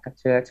ณครับ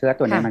เชื้อ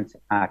ตัวนี้มัน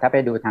ถ้าไป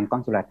ดูทางกล้อ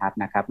งจุลทรรศน์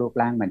นะครับรูป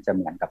ร่างมันจะเ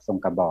หมือนกับทรง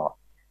กระบอก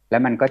แล้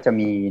วมันก็จะ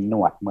มีหน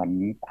วดเหมือน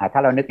ถ้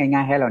าเรานึกง่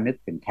ายๆให้เรานึก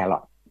ถึงแคร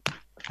อท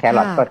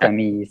ก็จะ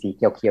มีสีเ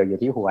ขียวๆอยู่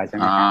ที่หัวใช่ไ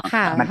หมครับ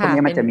มันพวก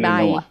นี้มันจะ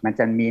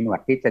มีหนวด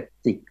ที่จะ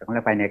จิกเข้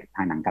าไปในท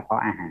างหนังกระเพา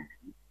ะอาหาร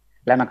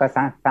แล้วมันก็ส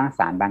ร้างส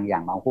ารบางอย่า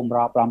งมาหุ้มร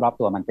อบ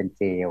ตัวมันเป็น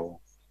เจล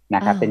น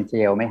ะครับเป็นเจ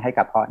ลไม่ให้ก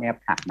ระเพาะเนี่ย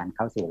ผลักมันเ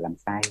ข้าสู่ล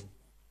ำไส้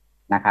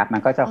นะครับมั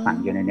นก็จะฝัง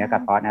อยู่ในเนื้อกร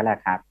ะเพาะนั่นแหละ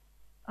ครับ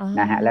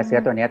นะฮะและเชื้อ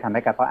ตัวนี้ทำใ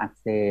ห้กระเพาะอัก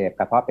เสบ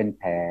กระเพาะเป็นแ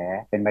ผล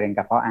เป็นมะเร็งก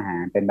ระเพาะอาหา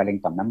รเป็นมะเร็ง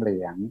ต่อมน้ำเหลื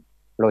อง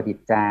โลหิต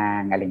จา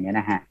งอะไรอย่างเงี้ย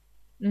นะฮะ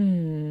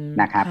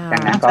นะครับดั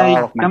งนั้นก็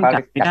มันก็จ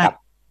ะกับ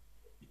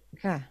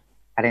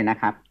อะไรนะ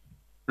ครับ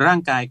ร่าง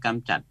กายก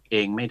ำจัดเอ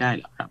งไม่ได้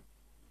หรอครับ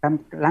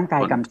ร่างกา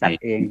ยกำจัด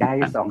เองได้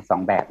สอ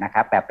งแบบนะค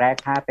รับแบบแรก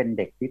ถ้าเป็น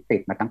เด็กที่ติ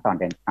ดมาตั้งตอน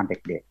เ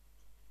ด็ก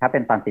ๆถ้าเป็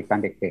นตอนติดตอน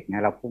เด็กๆเนี่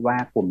ยเราพบว่า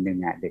กลุ่มหนึ่ง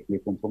เด็กมี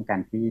ภูมิคุ้มกัน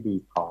ที่ดี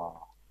พอ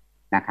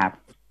นะครับ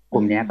ก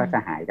ลุ่มนี้ก็จะ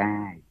หายได้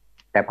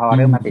แต่พอเ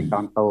ริ่มมาติดต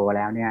อนโตแ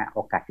ล้วเนี่ยโอ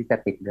กาสที่จะ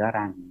ติดเรื้อ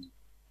รัง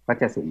ก็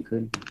จะสูง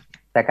ขึ้น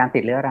แต่การติ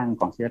ดเรื้อรัง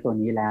ของเชื้อตัว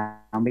นี้แล้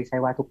วไม่ใช่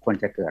ว่าทุกคน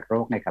จะเกิดโร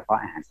คในกระเพาะ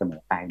อาหารเสม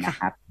อไปนะ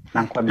ครับบ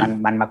างคน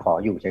มันมาขอ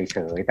อยู่เฉ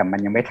ยๆแต่มัน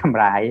ยังไม่ท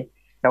ำร้าย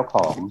เจ้าข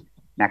อง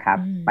นะครับ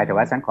หมายถึง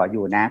ว่าฉันขออ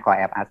ยู่นะขอแ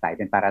อบอาศัยเ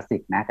ป็นปรสิ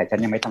ตนะแต่ฉัน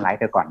ยังไม่ทำร้าย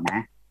เธอก่อนนะ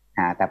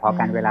แต่พอ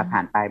การเวลาผ่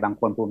านไปบาง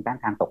คนภูมิต้าน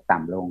ทานตกต่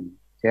ำลง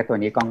เชื้อตัว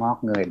นี้ก็งอก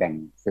เงยแ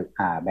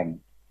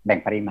บ่ง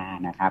ปริมาณ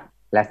นะครับ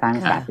และสร้าง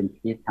สารเป็น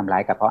พิษทำร้า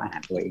ยกระเพาะอาหา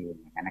รตัวเอง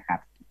นะครับ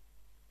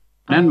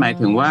นั่นหมาย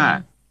ถึงว่า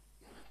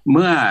เ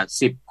มื่อ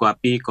10 กว่า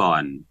ปีก่อ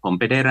นผม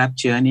ไปได้รับ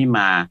เชื้อนี้ม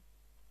า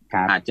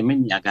อาจจะไม่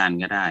มีอาการ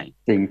ก็ได้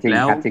จริงๆแ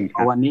ล้ว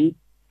วันนี้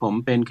ผม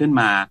เป็นขึ้น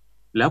มา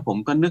แล้วผม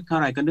ก็นึกเท่า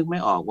ไหร่ก็นึกไม่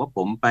ออกว่าผ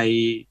มไป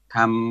ท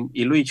ำ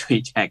อีลุยชุย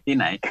แฉกที่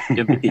ไหนจ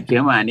นไปติดเชื้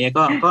อมาเนี่ย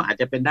ก็อาจ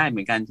จะเป็นได้เห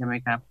มือนกันใช่ไหม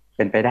ครับเ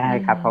ป็นไปได้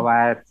ครับเพราะว่า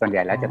ส่วนให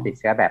ญ่แล้วจะติด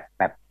เชื้อแบ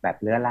บ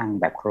เรื้อรัง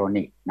แบบโคร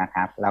นิกนะค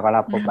รับแล้วก็เร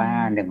าพบว่า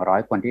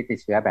100 คนที่ติด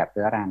เชื้อแบบเ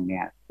รื้อรังเนี่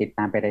ยติดต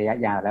ามไประยะ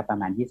ยาวแล้วประ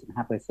มาณ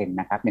 25%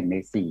 นะครับ1 ใน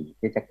 4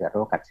ที่จะเกิดโร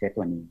คกับเชื้อ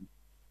ตัวนี้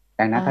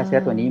ดังนั้นถ้าเชื้อ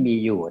ตัวนี้มี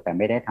อยู่แต่ไ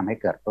ม่ได้ทำให้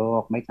เกิดโร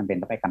คไม่จำเป็น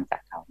ต้องไปกำจัด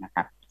เขานะค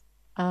รับ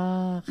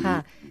ค่ะ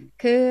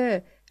คือ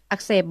อั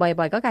กเสบบ่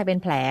อยๆก็กลายเป็น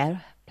แผล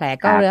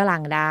ก็เรื้อรั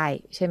งได้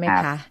ใช่ไหม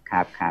คะค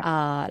รับ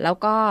แล้ว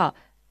ก็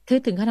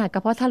ถึงขนาดกร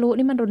ะเพาะทะลุ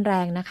นี่มันรุนแร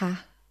งนะคะ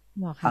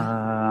หมอคะ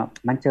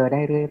มันเจอได้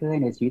เรื่อย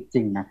ๆในชีวิตจ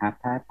ริงนะครับ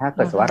ถ้าเ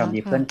กิดว่าเรามี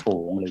เพื่อนฝู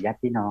งหรือญาติ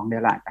พี่น้องเนี่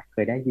ยล่ะเค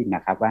ยได้ยินน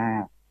ะครับว่า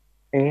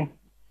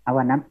เอา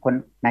วันนั้นคน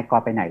นายกอ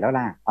ไปไหนแล้ว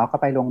ล่ะก็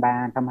ไปโรงพยาบา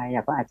ลทำไม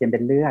ก็อาจจะเป็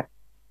นเลือด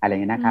อะไรเ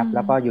งี้ยนะครับแ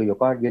ล้วก็อยู่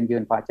ๆก็ยื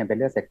นพออาจจะเป็น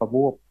เลือดเสร็จก็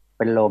วูบ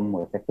เป็นลมหม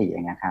ดสติอ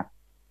ย่างเงี้ยครับ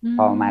พ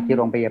อมาที่โ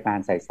รงพยาบาล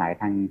ใส่สาย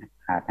ท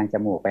างจ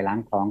มูกไปล้าง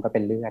ท้องก็เป็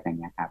นเลือดอย่าง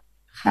เงี้ยครับ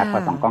นะพอ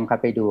ส่องกล้องเข้า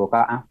ไปดูก็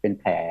เป็น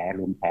แผล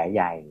รุมแผลใ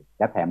หญ่แ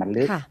ล้วแผลมัน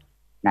ลึก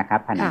นะครับ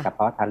ผนังกระเพ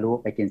าะทะลุ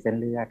ไปกินเส้น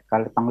เลือดก็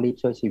ต้องรีบ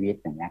ช่วยชีวิต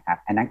อย่างเงี้ยครับ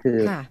อันนั้นคือ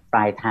ปล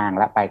ายทา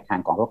ง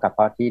ของโรคกระเพ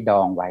าะที่ด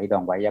องไว้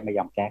ยังไม่ย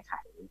อมแก้ไข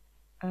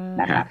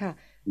นะครับ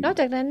นอก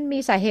จากนั้นมี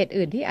สาเหตุ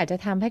อื่นที่อาจจะ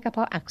ทำให้กระเพ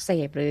าะอักเส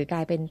บหรือกล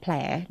ายเป็นแผล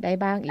ได้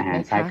บ้างอีกไหม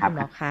คะคุณห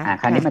มอคะ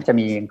คราวนี้มันจะ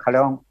มีเขาเรี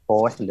ยกว่าโพ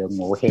สหรือโ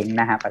งเฮง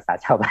นะฮะภาษา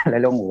ชาวบ้านเ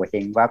รียกโงเฮ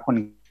งว่าคน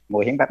โง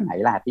เฮงแบบไหน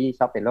ล่ะที่ช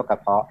อบเป็นโรคกระ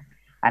เพาะ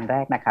อันแร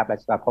กนะครับเรา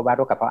จะพบว่าโ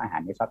รคกระเพาะอาหา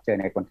รนี่ชอบเจอ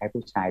ในคนไข้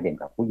ผู้ชายเด่น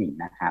กว่าผู้หญิง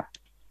นะครับ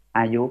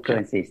อายุเกิ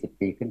น40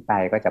ปีขึ้นไป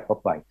ก็จะพบ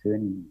บ่อยขึ้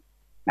น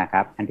นะค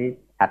รับอันที่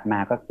ถัดมา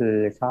ก็คือ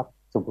ชอบ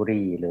สูบบุห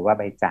รี่หรือว่า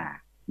ใบจาก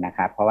นะค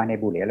รับเพราะว่าใน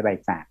บุหรี่และใบ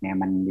จากเนี่ย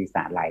มันมีส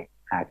า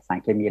ร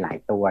เคมีหลาย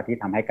ตัวที่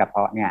ทำให้กระเพ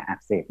าะเนี่ยอั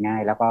กเสบง่า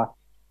ยแล้วก็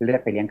เลือ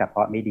ดไปเลี้ยงกระเพ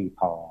าะไม่ดีพ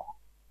อ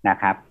นะ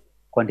ครับ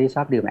คนที่ช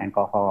อบดื่มแอลก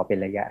อฮอล์เป็น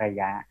ระยะ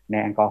ใน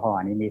แอลกอฮอ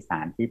ล์นี้มีสา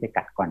รที่ไป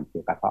กัดก่อนผิ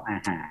วกระเพาะอา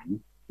หาร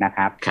นะค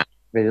รับ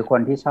หรือค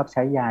นที่ชอบใ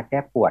ช้ยาแก้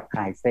ปวดค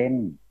ลายเส้น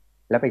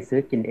แล้วไปซื้อ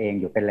กินเอง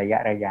อยู่เป็นระ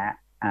ยะ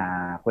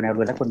คุณอ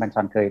รุณและคุณบัญช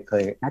รเค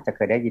ยน่าจะเค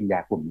ยได้ยินยา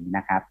กลุ่มนี้น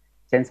ะครับ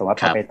เช่นสมมติว่า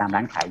พอไปตามร้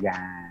านขายยา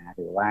ห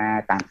รือว่า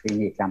ตามคลิ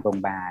นิกตามโรงพ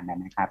ยาบาล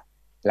นะครับ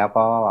แล้ว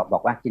ก็บอ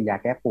กว่ากินยา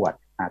แก้ปวด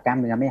กล้าม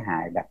เนื้อไม่หา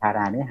ยแบบพาร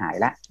าไม่หาย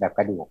ละแบบก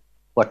ระดูก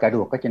ปวดกระ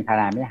ดูกก็กินพา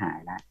ราไม่หาย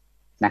ละ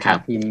นะครับ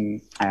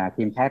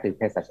ทีมแพทย์หรือเ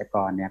ภสัชก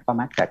รเนี่ยก็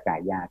มักจะจ่าย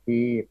ยา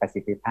ที่ประสิ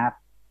ทธิภาพ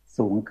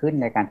สูงขึ้น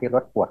ในการที่ล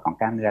ดปวดของ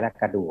กล้ามเนื้อและ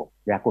กระดูก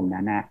ยากลุ่ม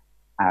นั้นนะ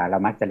เรา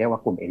มักจะเรียกว่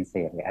ากลุ่มเอนเซ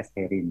ดหรือแอสไพ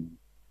ริน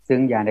ซึ่ง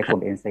ยาในกลุ่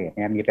มเอนเซดเ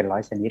นี่ยมีเป็น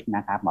100ชนิดน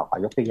ะครับหมอขอ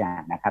ยกตัวอย่า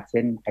งนะครับเ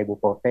ช่นไอบู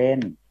โปรเฟน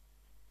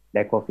ได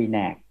โคฟีแน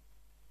ก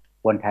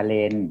วอนทาเล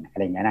นอะไ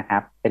รเงี้ยนะครั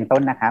บเป็นต้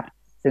นนะครับ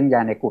ซึ่งย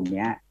าในกลุ่ม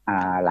นี้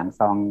หลัง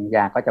ซองย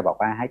าก็จะบอก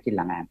ว่าให้กินห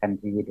ลังอาหารทัน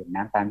ทีดื่ม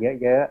น้ำตาม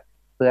เยอะ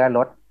ๆเพื่อล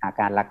ดอาก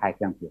ารระคายเ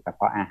คืองผิวกระเ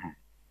พาะอาหาร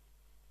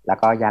แล้ว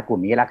ก็ยากลุ่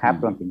มนี้ละครับ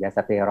รวมถึงยาส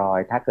เตียรอย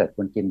ด์ถ้าเกิด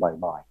คุณกิน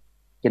บ่อ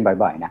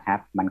ยๆนะครับ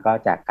มันก็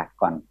จะกัด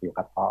ก่อนผิวก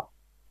ระเพาะ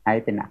ให้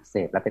เป็นอักเส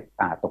บและเป็น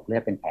ตกเลือ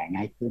ดเป็นแผล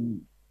ง่ายขึ้น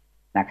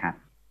นะครับ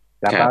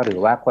แล้วก็หรือ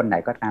ว่าคนไหน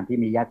ก็ตามที่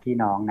มีญาติพี่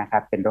น้องนะครั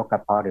บเป็นโรคกร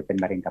ะเพาะหรือเป็น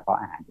มะเร็งกระเพาะ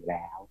อาหารอยู่แ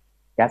ล้ว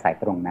ยาสาย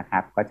ตรงนะครั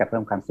บก็จะเพิ่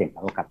มความเสี่ยงต่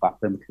อโรคกระเพาะ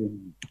เพิ่มขึ้น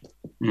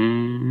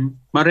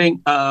มะเร็ง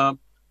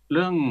เ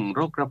รื่องโ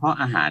รคกระเพาะ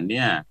อาหารเ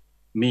นี่ย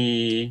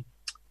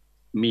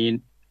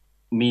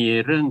มี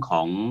เรื่องข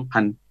อง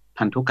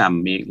พันธุกรรม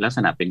มีลักษ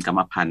ณะเป็นกรร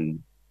มพันธุ์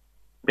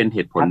เป็นเห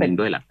ตุผลหนึ่ง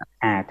ด้วยหรอค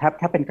รับ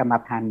ถ้าเป็นกรรม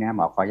พันธุ์เนี่ยห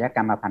มอขอแยกก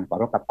รรมพันธุ์ของ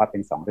โรคกระเพาะเป็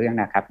น2เรื่อง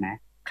นะครับนะ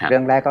เรื่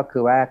องแรกก็คื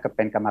อว่าเ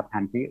ป็นกรรมพั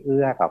นธุ์ที่เ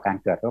อื้อต่อการ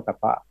เกิดโรคกระ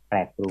เพาะแปร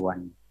ปรวน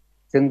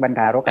ซึ่งบรรด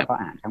าโรคกระเพาะ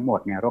อาหารทั้งหมด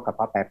เนี่ยโรคกระเพ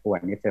าะแปรปรวน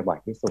นี่เจอบ่อย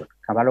ที่สุด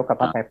คำว่าโรคกระเ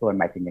พาะแปรปรวน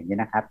หมายถึงอย่างนี้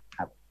นะครับ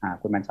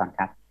คุณบัญชรค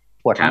รับ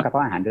ปวดท้องกระเพา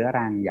ะอาหารเรื้อ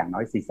รังอย่างน้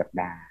อย4 สัป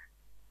ดาห์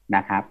น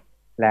ะครับ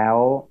แล้ว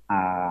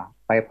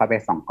พอไป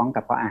ส่องกล้องกร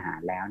ะเพาะอาหาร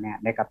แล้วเนี่ย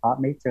ในกระเพาะ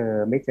ไม่เจ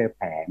อแผ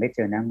ลไม่เจ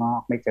อเนื้องอ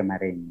กไม่เจอมะ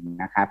เร็ง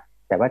นะครับ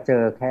แต่ว่าเจ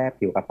อแค่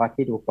ผิวกระเพาะ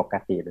ที่ดูปก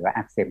ติหรือ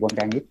อักเสบบวมแ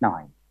ดงนิดหน่อ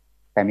ย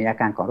แต่มีอา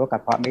การของโรคกร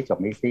ะเพาะไม่จบ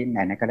ไม่สิ้น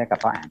นั่นก็เรียกกระ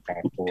เพาะอาหารแปร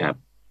ปรวน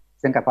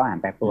ซึ่งกระเพาะอาหาร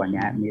แปรปรวนเ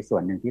นี่ยมีส่ว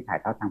นหนึ่งที่ถ่าย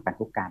ทอดทางพัน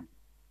ธุกรรม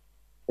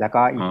แล้ว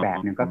ก็อีกแบบ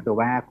หนึ่งก็คือ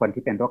ว่าคน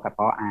ที่เป็นโรคกระเพ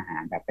าะอาหา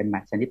รแบบเป็น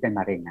ชนิดเป็นม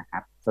ะเร็งนะครั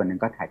บส่วนหนึ่ง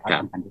ก็ถ่ายทอด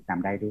ทางพันธุกรรม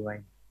ได้ด้วย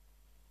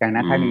ดัง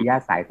นั้นถ้ามีญา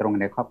ติสายตรง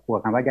ในครอบครัว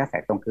คำว่าญาติสา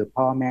ยตรงคือ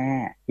พ่อแม่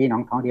พี่น้อ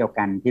งท้องเดียว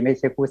กันที่ไม่ใ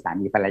ช่คู่สา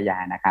มีภรรยา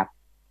นะครับ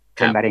เ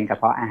ป็นมะเร็งกระ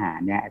เพาะอาหาร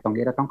เนี่ยตรง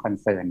นี้เราต้องคอน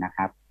เซิร์นนะค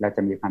รับเราจ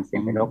ะมีความเสี่ย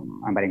งเป็นโรค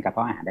มะเร็งกระเพ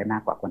าะอาหารได้มา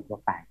กกว่าคนทั่ว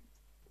ไป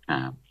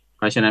เ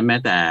พราะฉะนั้นแม้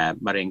แต่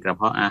มะเร็งกระเ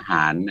พาะอาห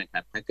ารนะค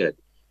รับถ้าเกิด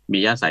มี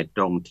ญาติสายต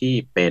รงที่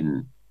เป็น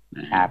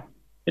นะครับ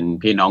เป็น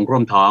พี่น้องร่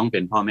วมท้องเป็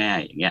นพ่อแม่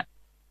อย่างเงี้ย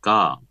ก็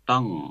ต้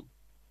อง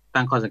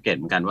ตั้งข้อสังเกตเ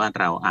หมือนกันว่า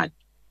เราอาจ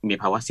มี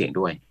ภาวะเสี่ยง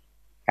ด้วย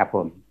ครับผ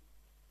ม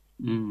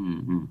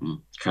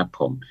ครับ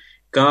ผม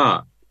ก็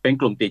เป็น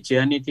กลุ่มติดเชื้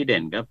อนี่ที่เด่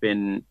นก็เป็น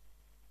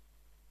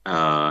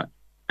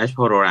H.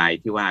 pylori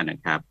ที่ว่านะ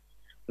ครับ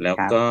แล้ว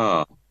ก็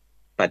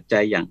ปัจจั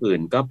ยอย่างอื่น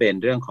ก็เป็น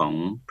เรื่องของ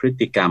พฤ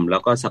ติกรรมแล้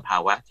วก็สภา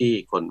วะที่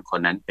ค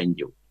นนั้นเป็นอ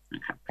ยู่น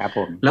ะครับครับผ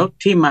มแล้ว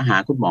ที่มาหา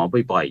คุณหมอ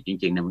บ่อยๆจ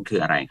ริงๆนะมันคือ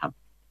อะไรครับ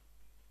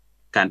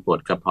การปวด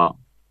กระเพาะ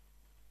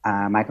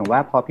หมายถึงว่า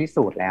พอพิ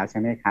สูจน์แล้วใช่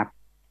ไหมครับ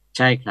ใ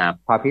ช่ครับ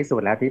พอพิสู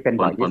จน์แล้วที่เป็น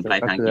บ่อยที่สุด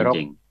ก็คือโร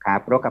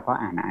คกระเพาะ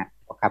อา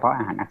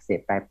หารอักเสบ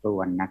แปรปร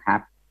วนนะครับ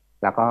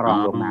แล้วก็รอง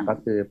ลงมาก็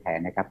คือแผล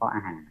ในกระเพาะอ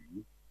าหาร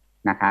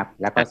นะครับ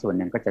แล้วก็ส่วนห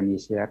นึ่งก็จะมี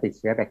ติดเ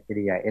ชื้อแบคทีเ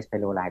รียH.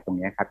 pylori ตรง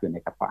นี้ครับอยู่ใน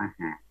กระเพาะอา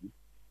หาร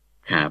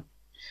ครับ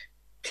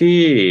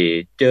ที่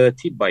เจอ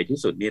ที่บ่อยที่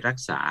สุดนี้รัก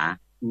ษา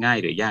ง่าย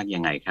หรือยากยั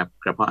งไงครับ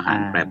กระเพาะอาหาร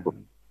แปรปรวน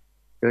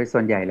โดยส่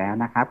วนใหญ่แล้ว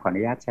นะครับขออ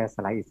นุญาตแชร์ส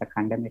ไลด์อีกสักค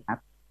รั้งได้ไหมครับ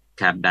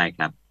ครับได้ค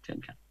รับเชิญ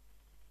ครับ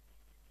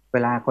เว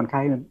ลาคนไ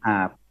ข้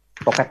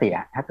ปกติ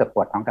ถ้าเกิดป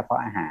วดท้องกระเพา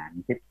ะอาหาร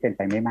ที่เป็นไ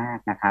ปไม่มาก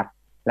นะครับ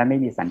และไม่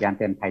มีสัญญาณเ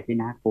ตือนภัยที่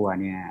น่ากลัว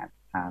เนี่ย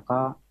ก็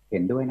เห็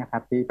นด้วยนะครั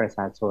บที่ประช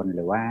าชนห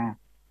รือว่า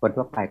คน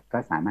ทั่วไปก็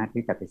สามารถ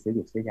ที่จะไปซื้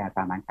อยาต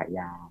ามร้านขาย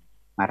ยา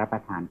มารับปร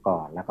ะทานก่อ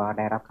นแล้วก็ไ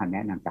ด้รับคำแน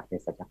ะนำจากเภ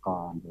สัชก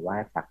รหรือว่า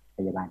จากพ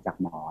ยาบาลจาก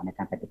หมอในก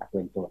ารปฏิบัติตัว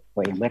เ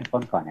องเบื้องต้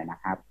นก่อนน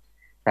ะครับ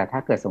แต่ แต่ถ้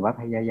าเกิดสมมติว่า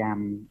พยายาม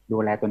ดู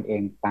แลตนเอ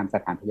งตามส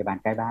ถานพยาบาล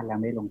ใกล้บ้านแล้ว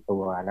ไม่ลงตั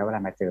วแล้วเวล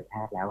ามาเจอแพ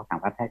ทย์แล้วถาม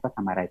ว่าแพทย์ก็ท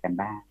ำอะไรกัน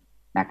บ้าง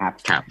นะครับ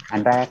อั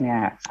นแรกเนี่ย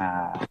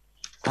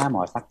ถ้าหม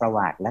อซักประ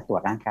วัติและตรว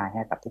จร่างกายใ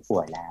ห้กับผู้ป่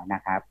วยแล้วน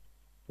ะครับ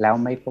แล้ว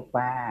ไม่พ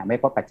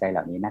บปัจจัยเห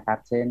ล่านี้นะครับ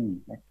เช่น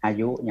อา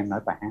ยุยังน้อ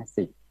ยกว่า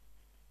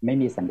50ไม่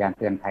มีสัญญาณเ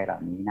ตือนภัยเหล่า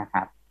นี้นะค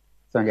รับ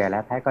ส่วนใหญ่แล้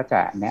วแพทย์ก็จ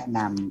ะแนะน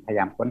ำพยาย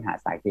ามค้นหา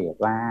สาเหตุ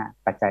ว่า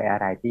ปัจจัยอะ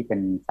ไรที่เป็น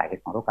สาเห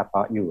ตุของโรคกระเพ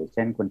าะอยู่เ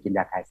ช่นคุณกินย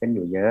าคลายเส้นอ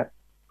ยู่เยอะ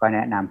ก็แน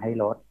ะนำให้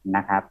ลดน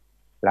ะครับ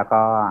แล้ว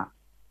ก็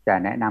จะ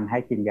แนะนำให้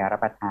กินยารั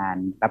บประท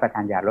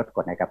านยาลดกร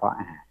ดในกระเพาะ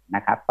อาหารน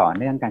ะครับต่อ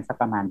เนื่องกันสัก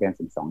ประมาณเดือน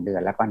ถึง2 เดือ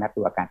นแล้วก็นัด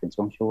ดูอาการเป็น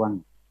ช่วง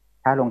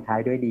ๆถ้าลงท้าย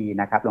ด้วยดี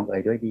นะครับลงเอ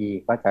ยด้วยดี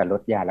ก็จะล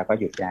ดยาแล้วก็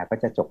หยุดยาก็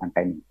จะจบกันไป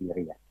1 ปีเ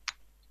รียน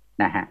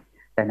นะฮะ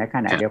แต่ในข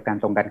ณะเดียวกัน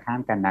ตรงกันข้า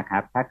มกันนะครั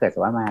บถ้าเกิด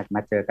ว่าม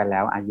าเจอกันแล้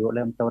วอายุเ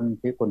ริ่มต้น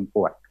ที่คุณป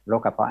วดโร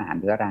คกระเพาะอาหาร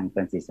เรื้อรังเ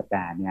กิน4 สัปด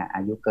าห์เนี่ยอ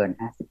ายุเกิน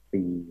50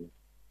 ปี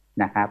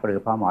นะครับหรือ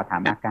พอหมอถา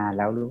มอาการแ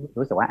ล้ว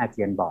รู้สึกว่าอาเ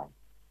จียนบ่อย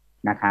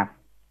นะครับ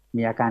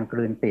มีอาการก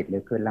ลืนติดหรื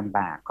อกลืนลำบ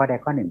ากข้อใด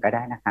ข้อหนึ่งก็ไ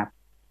ด้นะครับ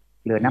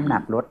หรือน้ำหนั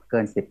กลดเกิ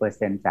น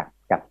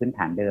 10% จากพื้นฐ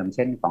านเดิมเ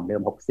ช่นของเดิ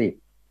ม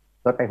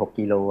60ลดไป6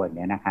 กิโลอย่างเ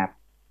งี้ยนะครับ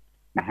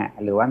นะฮะ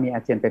หรือว่ามีอา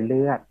เจียนเป็นเ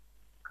ลือด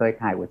เคย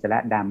ถ่ายอุจจาระ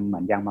ดำเหมื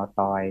อนยางมอ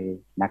ตอย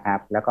นะครับ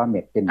แล้วก็เห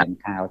ม็ดกลิ่นเหม็น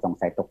คาวสง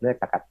สัยตกเลือด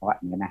จากกระเพาะอ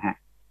ย่างเงี้ยนะฮะ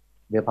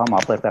หรือพอหมอ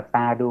เปิดต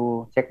าดู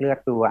เช็คเลือด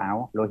ดูเอา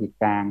โลหิต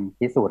จาง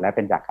พิสูจน์แล้วเ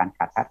ป็นจากการข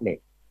าดธาตุเหล็ก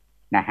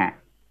นะฮะ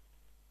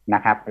น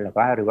ะครับห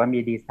รือว่ามี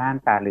ดีซ่าน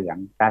ตาเหลือง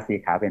ตาสี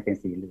ขาวเป็น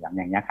สีเหลือง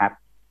อย่างเงี้ยครับ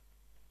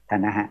ท่า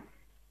นนะฮะ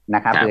น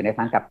ะครับหรือในท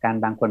างกลับกัน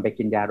บางคนไป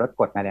กินยาลด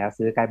กรดมาแล้ว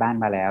ซื้อใกล้บ้าน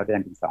มาแล้วเดือ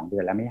นถึง2 เดื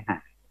อนแล้วไม่หา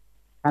ย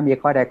ถ้ามี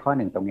ข้อใดข้อห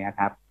นึ่งตรงนี้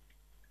ครับ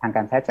ทางก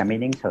ารแพทย์จะไม่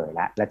นิ่งเฉย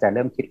ละเราจะเ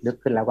ริ่มคิดลึก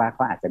ขึ้นแล้วว่าเข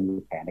าอาจจะมี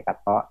แผลในกระ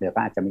เพาะหรือว่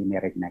าอาจจะมีมะ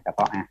เร็งในกระเพ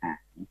าะอาหาร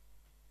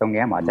ตรง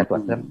นี้หมอจะตรว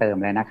จเพิ่มเติม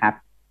เลยนะครับ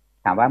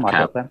ถามว่าหมอต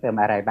รวจเพิ่มเติม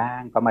อะไรบ้าง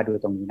ก็มาดู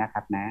ตรงนี้นะค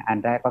รับนะอัน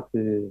แรกก็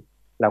คือ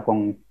เราคง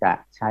จะ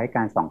ใช้ก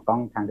ารส่องกล้อ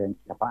งทางเดิน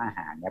กระเพาะอาห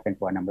ารเนี่ยเป็น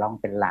ตัวนำร่อง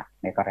เป็นหลัก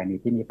ในกรณี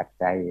ที่มีปัจ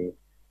จัย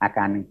อาก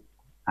าร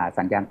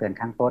สัญญาณเตือน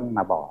ข้างต้นม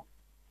าบอก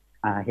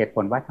เหตุผ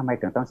ลว่าทำไม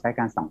ถึงต้องใช้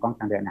การส่องกล้องท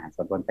างเดินอาหาร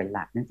ส่วนบนเป็นห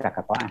ลักเนื่องจากก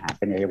ระเพาะอาหาร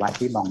เป็นอวัยวะ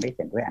ที่มองไม่เ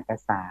ห็นด้วยอัลตรา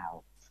ซาวด์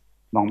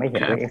มองไม่เห็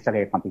นด้วยเอ็กซเร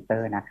ย์คอมพิวเตอ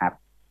ร์นะครับ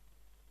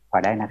พอ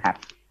ได้นะครับ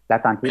แล้ว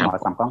ตอนที่หมอ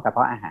ส่องกล้องกระเพ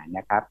าะอาหารเ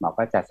นี่ยครับหมอ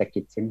ก็จะสกิ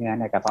ดชิ้นเนื้อ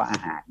ในกระเพาะอา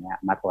หารเนี่ย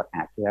มาตรวจห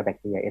าเชื้อแบค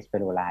ทีเรียเอสเป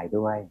โรไล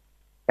ด้วย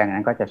ดังนั้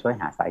นก็จะช่วย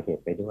หาสาเห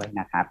ตุไปด้วย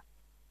นะครับ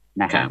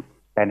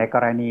แต่ในก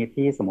รณี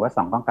ที่สมมติว่า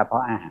ส่องกล้องกระเพา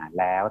ะอาหาร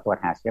แล้วตรวจ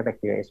หาเชื้อแบค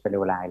ทีเรียเอสเปโร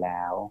ไลแล้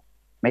ว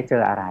ไม่เจ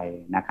ออะไร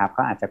นะครับ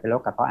ก็อาจจะเป็นโร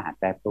คกระเพาะอาหาร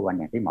แปรปรวน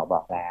อย่างที่หมอบ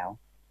อกแล้ว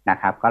นะ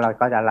ครับก็เรา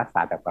ก็จะรักษ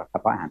าแบบกร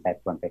ะเพาะอาหารแปร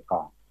ปรวนไปก่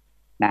อน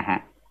นะฮะ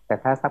แต่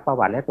ถ้าซักประ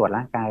วัติและตรวจ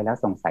ร่างกายแล้ว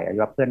สงสัยอวั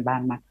ยวะเพื่อนบ้า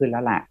นมากขึ้นแล้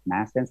วล่ะน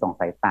ะเช่นสง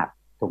สัยตับ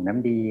ถุงน้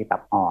ำดีตั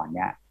บอ่อนเ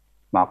นี่ย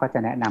หมอก็จะ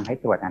แนะนำให้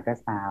ตรวจอัลตรา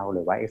ซาวด์ห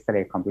รือว่าเอ็กซเร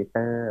ย์คอมพิวเต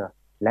อร์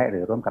และหรื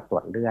อร่วมกับตร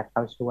วจเลือดเข้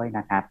าช่วยน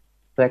ะครับ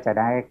เพื่อจะ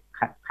ได้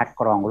คัด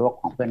กรองโรค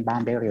ของเพื่อนบ้า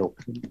นได้เร็ว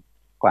ขึ้น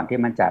ก่อนที่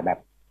มันจะแบบ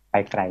ไป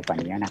ไกลกว่า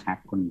นี้นะครับ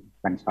คุณ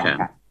บรรชร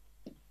ครับ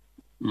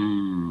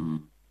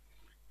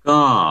ก็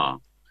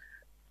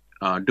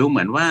ดูเห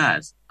มือนว่า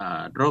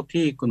โรค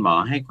ที่คุณหมอ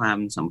ให้ความ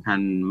สำคัญ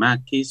มาก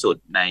ที่สุด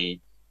ใน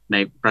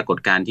ปรากฏ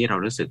การณ์ที่เรา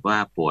รู้สึกว่า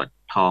ปวด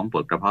ท้องป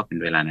วดกระเพาะเป็น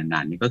เวลานา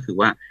นๆนี่ก็คือ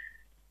ว่า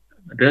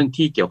เรื่อง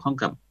ที่เกี่ยวข้อง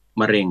กับ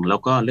มะเร็งแล้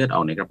วก็เลือดอ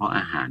อกในกระเพาะ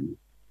อาหาร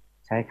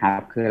ใช่ครั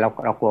บคือเร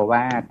ากลัวว่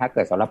าถ้าเ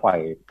กิดเราปล่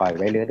อย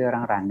ไว้เรื่อย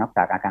ๆรังๆนอกจ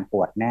ากอาการป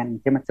วดแน่น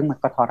ซึ่งมัน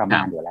ก็ทรม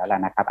านอยู่แล้วล่ะ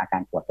นะครับอากา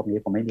รปวดพวกนี้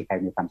คงไม่มีใคร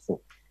มีความสุ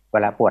ขเว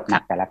ลาปวดหนั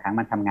กแต่ละครั้ง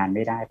มันทำงานไ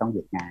ม่ได้ต้องห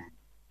ยุดงาน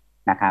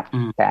นะครับ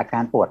แต่อากา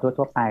รปวด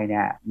ทั่วๆไปเ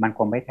นี่ยมันค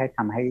งไม่ใช่ท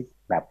ำให้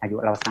แบบอายุ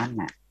เราสั้น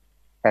นะ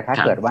แต่ถ้า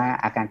เกิดว่า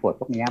อาการปวด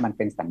พวกนี้มันเ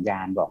ป็นสัญญา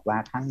ณบอกว่า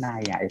ข้างใน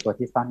ไอ้ตัว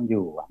ที่ซ่อนอ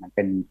ยู่มันเ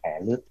ป็นแผล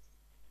ลึก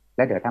แ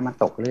ล้วเดี๋ยวถ้ามัน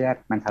ตกเลือด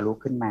มันทะลุ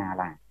ขึ้นมา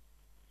ล่ะ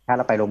ถ้าเ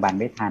ราไปโรงพยาบาล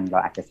ไม่ทันเรา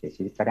อาจจะเสีย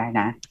ชีวิตก็ได้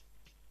นะ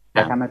แ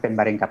ล้วถ้ามันเป็น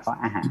มะเร็งกระเพาะ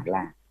อาหาร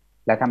ล่ะ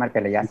แล้วถ้ามันเป็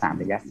นระยะ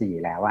3ระยะ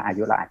4แล้วอา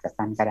ยุเราอาจจะ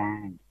สั้นก็ได้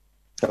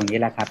ตรงนี้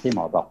แหละครับที่หม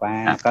อบอกว่า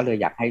ก็เลย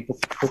อยากให้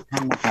ทุกท่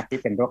านนะครับที่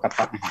เป็นโรคกระเพ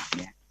าะอาหาร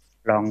เนี่ย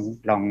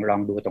ลอ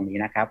งดูตรงนี้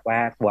นะครับว่า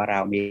ตัวเรา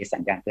มีสั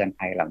ญญาณเตือน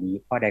ภัยเหล่านี้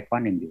ข้อใดข้อ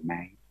หนึ่งอยู่ไหม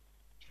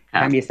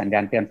ถ้ามีสัญญา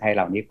ณเตือนภัยเห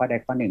ล่านี้ข้อใด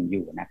ข้อหนึ่งอ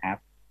ยู่นะครับ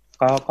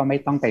ก็ไม่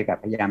ต้องไปแบบ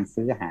พยายาม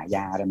ซื้อหาย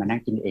าอะไรมานั่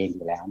งกินเองอ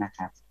ยู่แล้วนะค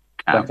รับ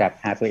ควรจะ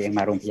พาตัวเอง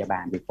มาโรงพยาบา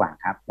ลดีกว่า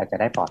ครับเราจะ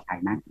ได้ปลอดภัย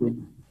มากขึ้น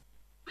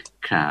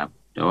ครับ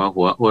แต่ว่า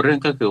หัวเรื่อง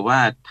ก็คือว่า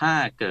ถ้า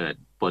เกิด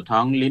ปวดท้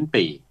องลิ้น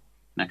ปี่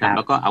นะครับแ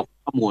ล้วก็เอา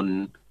ข้อมูล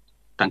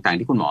ต่างๆ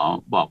ที่คุณหมอ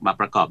บอกมา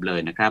ประกอบเลย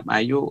นะครับอ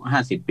ายุ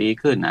50 ปี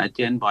ขึ้นอาเ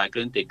จียนบ่อยก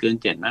ลืนติดกลืน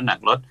เจ็ดน้ำหนัก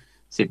ลด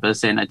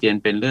 10% อาเจียน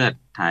เป็นเลือด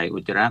ถ่ายอุ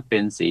จจาระเป็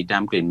นสีด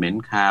ำกลิ่นเหม็น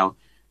คาว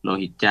โล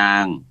หิตจา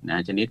ง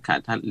ชนิดขาด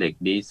ธาตุเหล็ก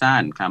ดีซ่า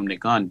นคำใน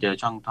ก้อนเจอ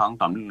ช่องท้อง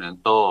ต่อมเหลือง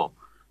โต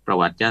ประ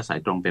วัติญาติสา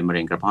ยตรงเป็นมะเ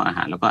ร็งกระเพาะอาห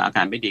ารแล้วก็อาก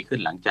ารไม่ดีขึ้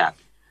นหลังจาก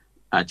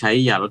ใช้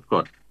ยาลดกร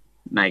ด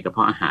ในกระเพ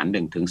าะอาหาร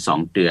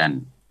 1-2 เดือน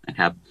นะ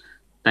ครับ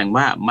แต่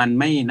ว่ามัน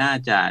ไม่น่า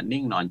จะ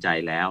นิ่งนอนใจ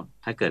แล้ว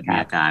ถ้าเกิดมี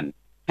อาการ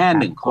แค่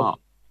1 ข้อ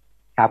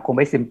ครับคง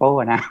ไม่ซิมเปิล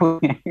นะ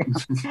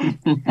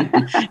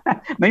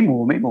ไม่หมู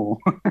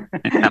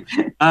ครับ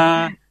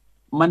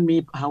มันมี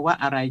ภาวะ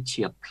อะไรเ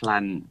ฉียบพลั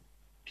น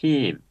ที่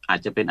อาจ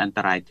จะเป็นอันต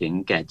รายถึง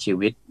แก่ชี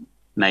วิต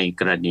ใน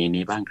กรณี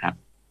นี้บ้างครับ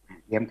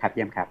เยี่ยมครับเ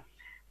ยี่ยมครับ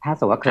ถ้า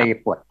สมมติว่าเคย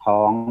ปวดท้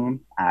อง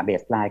เบ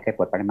สไลน์เคยป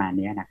วดประมาณ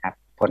นี้นะครับ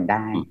ทนไ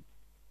ด้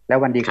แล้ว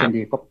วันดีคืน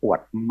ดีก็ปวด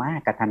มาก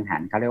กระทันหั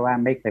นเขาเรียกว่า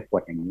ไม่เคยปว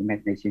ดอย่างนี้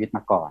ในชีวิตม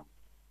าก่อน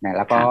นะแ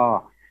ล้วก็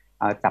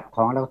จับ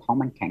ท้องแล้วท้อง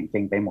มันแข็งเกร็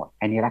งไปหมด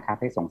อันนี้แหละครับ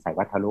ให้สงสัย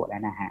ว่าทะลุแล้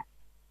วนะฮะ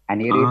อัน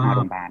นี้รีบมาโ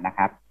รงพยาบาลนะค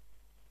รับ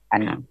อั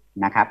น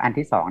นะครับอัน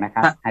ที่สองนะค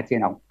รับอาเจีย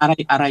นออก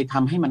อะไรท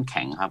ำให้มันแ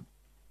ข็งครับ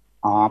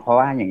เพราะ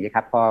ว่าอย่างนี้ค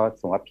รับพอ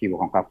สมมติว่าผิว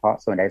ของกระเพาะ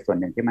ส่วนใดส่วน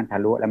หนึ่งที่มันทะ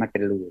ลุแล้วมันเป็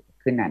นรู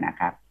ขึ้นนะ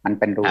ครับมัน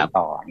เป็นรู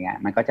ต่อเนี่ย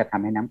มันก็จะท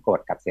ำให้น้ำกรด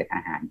กับเศษอ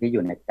าหารที่อ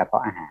ยู่ในกระเพา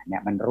ะอาหารเนี่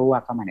ยมันรั่ว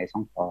เข้ามาในช่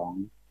องท้อง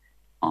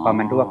พอ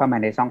มันรั่วเข้ามา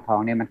ในช่องท้อง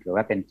เนี่ยมันถือ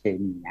ว่าเป็นเค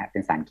มีนะเป็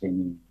นสารเค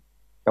มี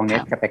ตรงนี้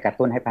จะไปกระ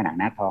ตุ้นให้ผนัง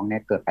หน้าท้องเนี่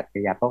ยเกิดปฏิกิ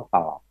ริยาโต้ต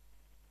อบ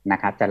นะ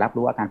ครับจะรับ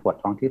รู้อาการปวด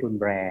ท้องที่รุน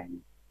แรง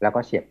แล้วก็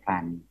เฉียบพลั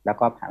นแล้ว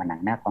ก็ผนัง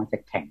หน้าท้องจะ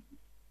แข็ง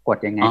กด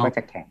ยังไงก็จ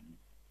ะแข็ง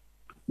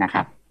นะค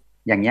รับ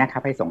อย่างนี้ครั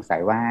บให้สงสั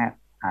ยว่า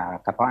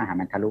กระเพาะอาหาร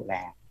มันทะลุแ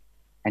ล้ว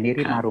อันนี้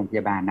รีบมาโรงพย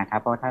าบาลนะครับ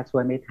เพราะถ้าช่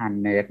วยไม่ทัน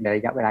ในร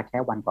ะยะเวลาแค่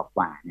วันก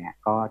ว่าๆเนี่ย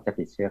ก็จะ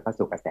ติดเชื้อเข้า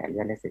สู่กระแสเลื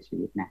อดและเสียชี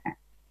วิตนะฮะ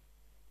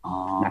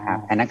นะครับ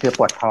อันนั้นคือป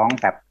วดท้อง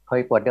แบบเค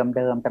ยปวดเ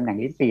ดิมๆตำแหน่ง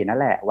ลิ้นปี่นั่น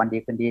แหละวันดี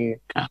คืนดี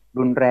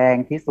รุนแรง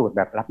ที่สุดแ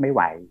บบรับไม่ไห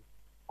ว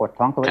กด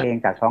ท้องตัวเอง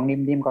จากท้อง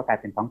นิ่มๆก็กลาย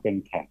เป็นท้องเกร็ง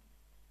แข็ง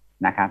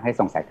นะครับให้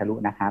สงสัยทะลุ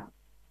นะครับ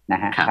นะ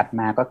ฮะถัด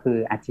มาก็คือ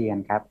อาเจียน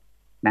ครับ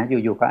นะอ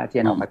ยู่ๆก็อาเจี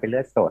ยนออกมาเป็นเลื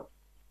อดสด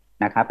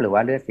นะครับหรือว่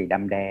าเลือดสีด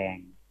ำแดง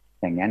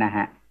อย่างเงี้ยนะฮ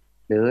ะ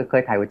หรือเค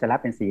ยถ่ายอุจจาระ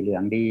เป็นสีเหลือ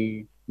งดี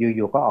อ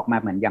ยู่ๆก็ออกมา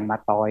เหมือนยางมะ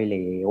ตอยเหล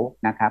ว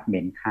นะครับเห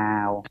ม็นคา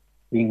ว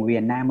วิงเวีย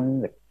นหน้ามื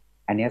ด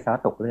อันนี้ซอ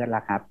ตกเลือดแ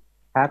ล้วครับ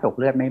ถ้าตก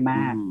เลือดไม่ม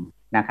าก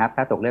นะครับ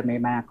ถ้าตกเลือดไม่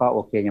มากก็โอ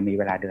เคยังมี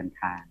เวลาเดิน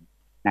ทาง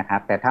นะครั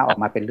บแต่ถ้าออก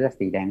มาเป็นเลือด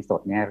สีแดงส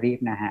ดเนี่ยรีบ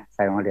นะฮะใ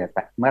ส่ลงเรือ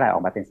เมื่อไหร่ออ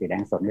กมาเป็นสีแด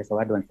งสดเนี่ยแสดง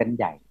ว่าโดนเส้น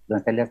ใหญ่โดน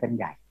เส้นเลือดเส้น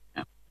ใหญ่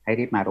ให้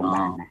รีบมาโรงพยาบ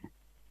าลนะ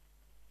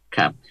ค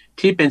รับ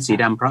ที่เป็นสี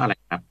ดำเพราะอะไร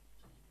ครับ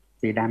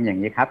สีดำอย่าง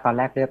นี้ครับตอนแ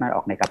รกเลือดมันอ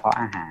อกในกระเพาะ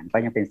อาหารก็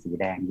ยังเป็นสี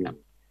แดงอยู่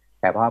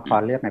แต่พอ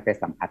เลือดมันไป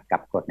สัมผัสกั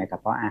บกรดในกระ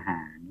เพาะอาห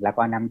ารแล้ว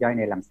ก็น้ำย่อยใ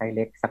นลำไส้เ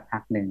ล็กสักพั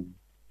กหนึ่ง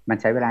มัน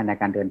ใช้เวลาใน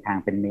การเดินทาง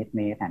เป็นเม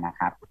ตรนะ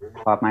ครับ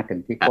พอมาถึง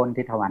ที่ก้น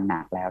ที่ทวารห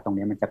นักแล้วตรง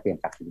นี้มันจะเปลี่ยน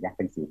จากสีแดงเ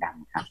ป็นสีด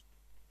ำครับ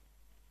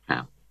ครั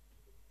บ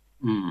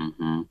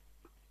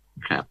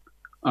ครับ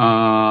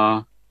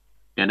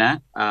เดี๋ยวนะ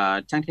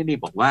ช่างเทคนิค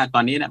บอกว่าตอ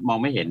นนี้นะมอง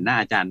ไม่เห็นหน้า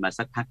อาจารย์มา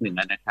สักพักหนึ่งแ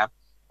ล้วนะครับ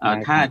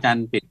ถ้าอาจาร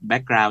ย์ปิดแบ็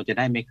กกราวด์จะไ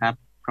ด้ไหมครับ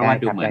เพราะว่า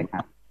ดูเหมือน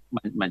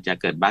มันจะ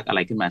เกิดบั๊กอะไร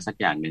ขึ้นมาสัก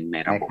อย่างหนึ่งใน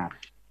ระบบ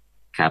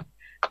ครับ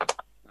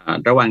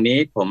ระหว่างนี้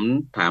ผม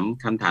ถาม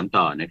คำถาม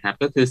ต่อนะครับ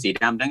ก็คือสี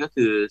ดำนั่นก็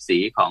คือสี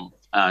ของ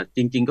จ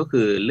ริงๆก็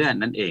คือเลือด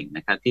นั่นเองน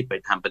ะครับที่ไป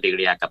ทำปฏิกิ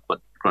ริยากับ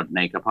กรดใน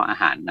กระเพาะอา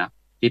หารนะ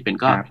ที่เป็น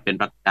ก็เป็น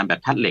ตามแบ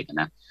บธาตุเหล็ก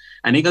นะ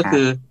อันนี้ก็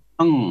คือ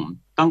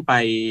ต้องไป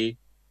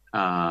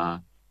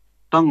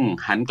ต้อง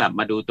หันกลับ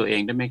มาดูตัวเอ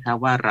งได้ไหมครับ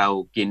ว่าเรา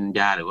กิน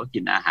ยาหรือว่ากิ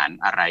นอาหาร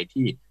อะไร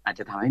ที่อาจ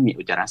จะทำให้มี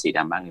อุจจาระสีด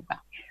ำบ้างหรือเปล่า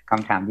ค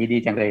ำถามดี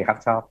ๆจังเลยครับ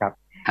ชอบครับ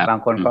บาง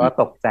คนก็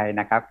ตกใจ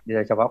นะครับโด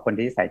ยเฉพาะคน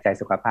ที่ใส่ใจ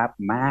สุขภาพ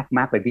มา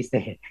กเป็นพิเศ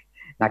ษ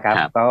นะครับ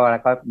ก็แล้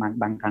วก็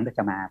บางครั้งก็จ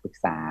ะมาปรึก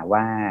ษา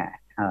ว่า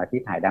ที่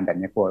ถ่ายดำแบบ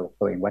นี้กลัว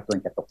ตัวเองว่าตัวเอ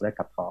งจะตกเลือด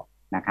กระเพาะ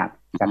นะครับ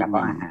จากกระเพา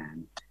ะอาหาร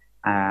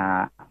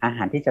อาห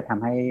ารที่จะท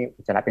ำให้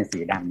อุจจาระเป็นสี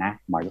ดำนะ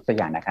หมอยกตัว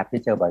อย่างนะครับ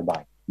ที่เจอบ่อ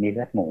ยๆมีเ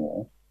ลือดหมู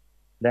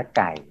เลือดไ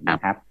ก่นะ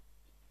ครับ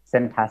เ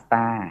ส้นพาส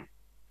ต้า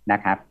นะ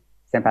ครับ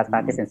เส้นพาสต้า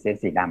ที่เป็นเส้น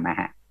สีดำนะ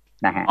ฮะ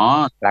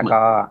แล้ว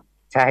ก็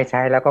ใ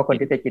ช่แล้วก็คน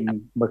ที่จะกิน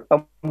หมึกต้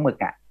มห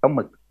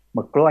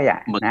มึกกล้วย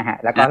นะฮะ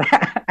แล้วก็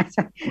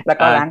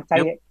ล้างไส้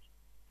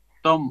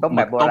ต้มแ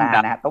บบโบราณ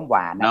นะต้มหว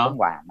าน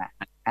นะ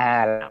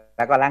แ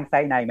ล้วก็ล้างไส้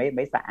ในไ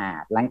ม่สะอา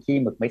ดล้างขี้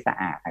หมึกไม่สะ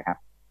อาดนะครั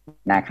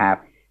บ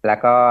แล้ว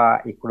ก็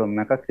อีกกลุ่ม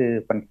มันก็คือ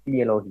คนที่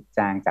มีโลหิตจ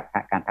างจาก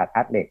การผ่า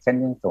ตัดเหล็กเช่น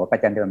โสประ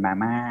จันเดินมา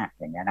มาก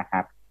อย่างเงี้ยนะครั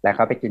บแล้วเข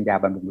าไปกินยา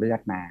บำรุงเลือ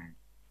ดมา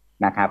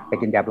นะครับไป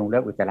กินยาบำรุงเลื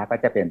อดอุจจาระก็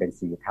จะเปลี่ยนเป็น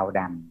สีเทา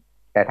ด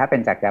ำแต่ถ้าเป็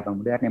นจากยาบำรุ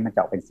งเลือดเนี่ยมันจะ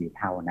ออกเป็นสีเ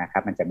ทานะครั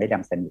บมันจะไม่ด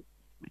ำสนิท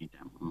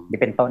นี่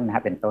เป็นต้นนะค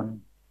รับเป็นต้น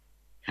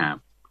ครับ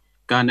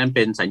ก็นั้นเ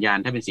ป็นสัญญาณ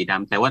ถ้าเป็นสีด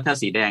ำแต่ว่าถ้า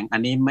สีแดงอั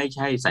นนี้ไม่ใ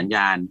ช่สัญญ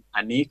าณ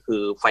อันนี้คื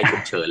อไฟฉุ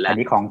กเฉินแล้วอัน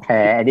นี้ของแท้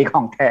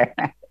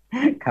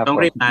ต้อง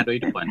รีบมาโดย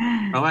ด่วน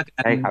เพราะว่า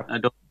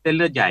โดนเส้นเ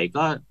ลือดใหญ่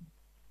ก็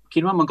คิ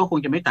ดว่ามันก็คง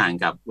จะไม่ต่าง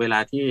กับเวลา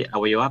ที่อ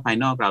วัยวะภาย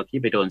นอกเราที่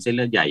ไปโดนเส้นเ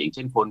ลือดใหญ่อย่างเ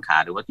ช่นโคนขา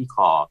หรือว่าที่ค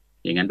อ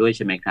อย่างนั้นด้วยใ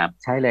ช่ไหมครับ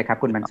ใช่เลยครับ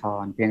คุณบัญช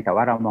รเพียงแต่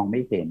ว่าเรามองไ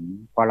ม่เห็น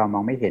พอเราม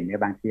องไม่เห็นเนี่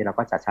ยบางทีเรา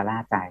ก็จะชะล่า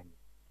ใจ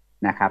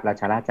นะครับเรา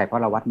ชะล่าใจเพรา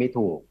ะเราวัดไม่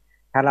ถูก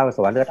ถ้าเราส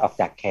วนเลือดออก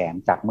จากแขน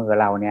จากมือ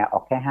เราเนี่ยอ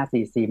อกแค่5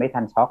 cc ไม่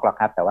ทันช็อกหรอก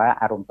ครับแต่ว่า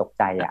อารมณ์ตก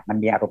ใจมัน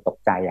มีอารมณ์ตก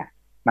ใจ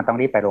มันต้อง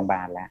รีบไปโรงพยาบ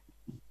าลแล้ว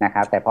นะค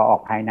รับแต่พอออ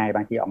กภายในบ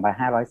างทีออกมา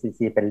500 cc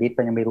เป็นลิตร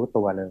ก็ยังไม่รู้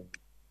ตัวเลย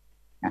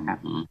นะครับ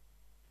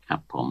ครั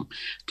บผม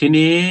ที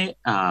นี้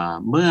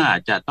เมื่อ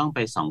จะต้องไป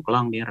ส่องกล้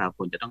องนี้เราค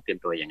วรจะต้องเตรียม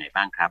ตัวยังไง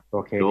บ้างครับ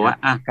ดูว่า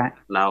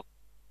เรา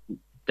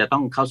จะต้อ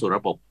งเข้าสู่ร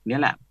ะบบนี้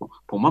แหละ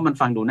ผมว่ามัน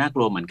ฟังดูน่าก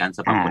ลัวเหมือนกันส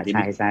ำหรับคนที่ใ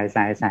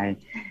ช่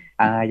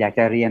อยากจ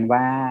ะเรียน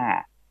ว่า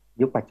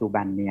ยุคปัจจุ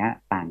บันนี้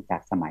ต่างจา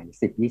กสมัย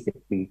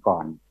 10-20 ปีก่อ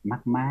น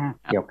มาก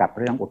ๆเกี่ยวกับ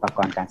เรื่องอุปก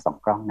รณ์การส่อง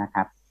กล้องนะค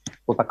รับ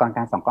อุปกรณ์ก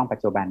ารส่องกล้องปั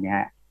จจุบันนี้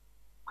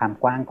ความ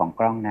กว้างของ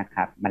กล้องนะค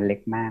รับมันเล็ก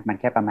มากมัน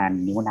แค่ประมาณ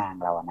นิ้วนาง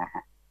เรานะฮ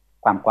ะ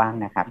ความกว้าง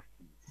นะครับ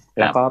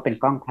แล้วก็เป็น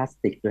กล้องพลาส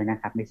ติกด้วยนะ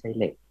ครับไม่ใช่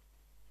เหล็ก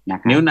นะ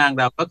ครับนิ้วนาง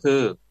เราก็คือ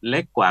เล็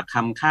กกว่าค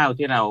ำข้าว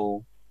ที่เรา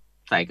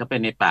ใส่เข้าไป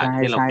ในปาก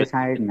ที่เราใ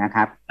ช่นะค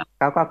รับ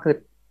ก็คือ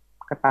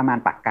ก็ประมาณ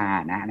ปากกา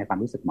นะในความ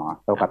รู้สึกหมอ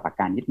โตกว่าปาก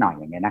กานิดหน่อย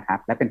อย่างเงี้ยนะครับ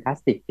และเป็นพลาส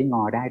ติกที่ง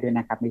อได้ด้วย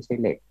นะครับไม่ใช่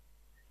เหล็ก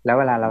แล้ว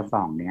เวลาเรา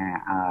ส่องเนี่ย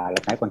เรา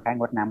ใช้คนไข้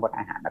งดน้ำงด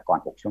อาหารก่อน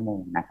6 ชั่วโม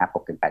งนะครับ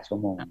6 ถึง 8 ชั่ว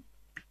โมง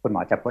คุณหม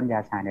อจะพ่นยา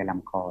ชาในล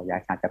ำคอยา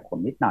ชาจะขม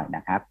นิดหน่อยน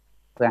ะครับ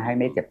เพื่อให้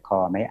ไม่เจ็บคอ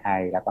ไม่ไอ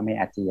แล้วก็ไม่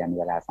อาเจียนเ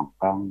วลาส่อง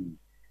กล้อง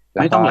แ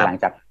ล้วก็หลัง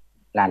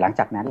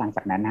จากนั้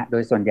นนะโด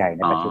ยส่วนใหญ่ใ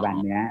นปัจจุบัน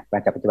เ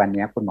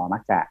นี้ยคุณหมอมั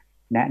กจะ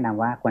แนะน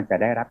ำว่าควรจะ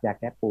ได้รับยา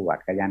แก้ปวด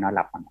กับยานอนห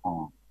ลับอ่อ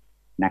น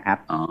ๆนะครับ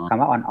คำ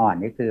ว่าอ่อน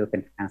ๆนี่คือเป็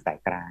นทางสาย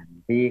กลาง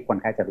ที่คน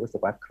ไข้จะรู้สึ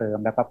กว่าเคลิ้ม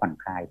แล้วก็ผ่อน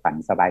คลายฝัน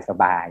ส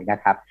บายๆนะ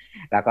ครับ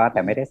แล้วก็แ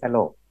ต่ไม่ได้สล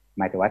บห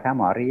มายถึงว่าถ้าห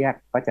มอเรียก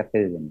ก็จะ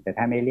ตื่นแต่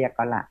ถ้าไม่เรียก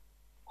ก็หลับ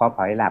พอผ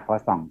อยหลับพอ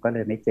ส่องก็เล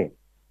ยไม่เจ็บ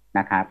น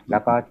ะครับแล้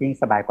วก็ยิ่ง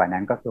สบายกว่านั้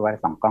นก็คือว่า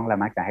ส่องกล้องเรา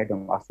มักจะให้ด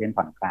มออกซิเจน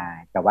ผ่อนคลาย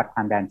แต่วัดคว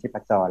ามดันชีพ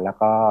จรแล้ว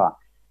ก็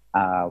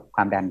ค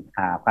วามดั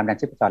น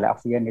ชีพจรและออก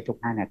ซิเจนในทุก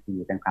5 นาที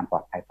เป็นความปลอ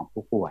ดภัยของ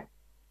ผู้ป่วย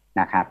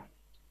นะครับ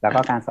แล้ว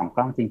ก็การส่องก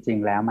ล้องจริง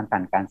ๆแล้วมันเป็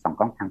นการส่อง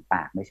กล้องทางป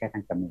ากไม่ใช่ทา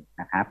งจมูก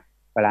นะครับ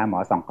เวลาหมอ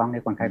ส่องกล้องใน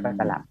คนไข้ก็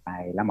จะหลับไป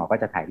แล้วหมอก็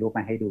จะถ่ายรูปม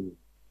าให้ดู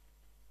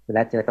แล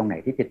ะเจอตรงไหน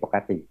ที่ผิดปก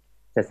ติ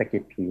จะสะกิ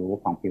ดผิว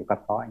ของผิวกระ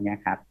เพาะอย่างเงี้ย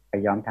ครับไป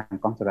ย้อมทาง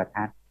กล้องจุลทร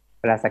รศน์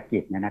เวลาสะกิ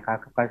ดเนี่ยนะครับ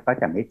ก็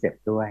จะไม่เจ็บ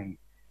ด้วย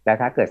แล้ว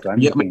ถ้าเกิดส่ว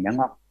นมีสิ่งเนื้อ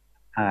งอก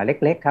เ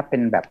ล็กๆครับเป็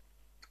นแบบ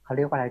เขาเ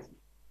รียกว่าอะไร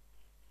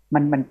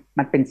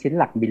มันเป็นชิ้น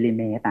หลักมิลลิเ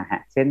มตรฮ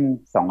ะเช่น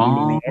2 มิล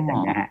ลิเมตรอย่า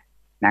งเงี้ยฮะ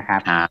นะครั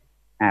บ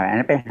อัน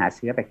นั้นไปหาเ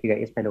ชื้อแบคทีเรีย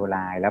เอสไพโรไล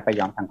แล้วไป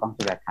ย้อมทางกล้อง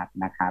จุลทรรศน์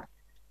นะครับ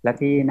และ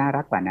ที่น่า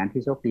รักกว่านั้น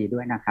ที่โชคดีด้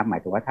วยนะครับหมา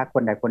ยถึงว่าถ้าค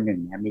นใดคนหนึ่ง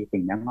เนี่ยมีสิ่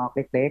งเนื้องอก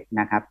เล็กๆ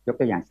นะครับยก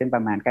ตัวอย่างเช่นปร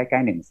ะมาณใกล้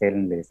ๆ1 เซน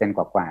หรือเซนก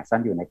ว่าๆซ่อ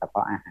นอยู่ในกระเพ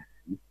าะอาหา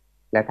ร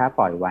และถ้าป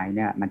ล่อยไว้เ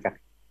นี่ยมันจะ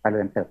เจ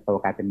ริญเติบโต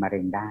กลายเป็นมะเร็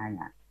งได้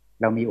อะ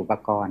เรามีอุป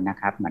กรณ์นะ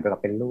ครับเหมือนกั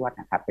บเป็นลวด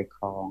นะครับไปค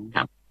ล้อง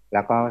แ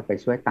ล้วก็ไป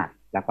ช่วยตัด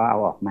แล้วก็เอา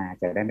ออกมา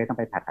จะได้ไม่ต้อง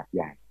ไปผ่าตัดใ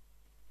หญ่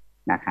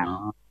นะครับ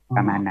ป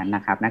ระมาณนั้นน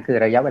ะครับนั่นคือ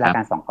ระยะเวลาก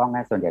ารส่องกล้องน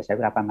ะส่วนใหญ่ใช้เ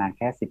วลาประมาณแ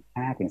ค่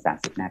15 ถึง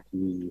 30 นา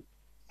ที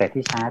แต่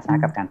ที่ช้า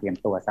กับการเตรียม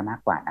ตัวซะมาก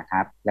กว่านะค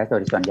รับแล้ว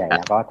ส่วนใหญ่แ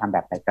ล้วก็ทำแบ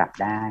บไปกลับ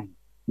ได้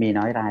มี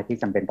น้อยรายที่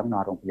จำเป็นต้องนอ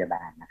นโรงพยาบ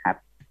าลนะครับ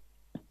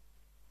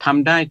ท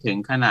ำได้ถึง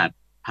ขนาด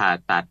ผ่า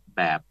ตัดแ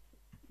บบ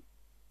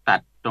ตัด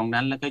ตรง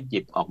นั้นแล้วก็หยิ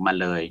บออกมา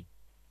เลย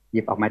ห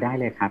ยิบออกมาได้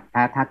เลยครับ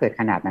ถ้าเกิด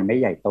ขนาดมันไม่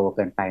ใหญ่โตเ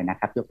กินไปนะ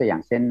ครับยกตัวอย่า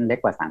งเช่นเล็ก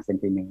กว่า3 เซน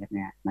ติเมตรเ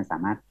นี่ยมันสา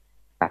มารถ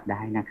ตัดไ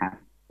ด้นะครับ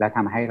แล้วท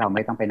ำให้เราไ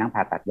ม่ต้องไปนั่งผ่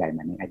าตัดใหญ่เห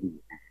มือนในอดีต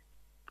นะ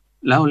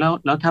แ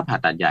ล้วถ้าผ่า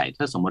ตัดใหญ่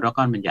ถ้าสมมติว่า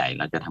ก้อนมันใหญ่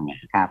เราจะทำไง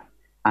ครับ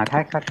ถ้า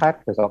เ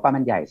กิดว่าก้อน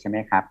มันใหญ่ใช่ไหม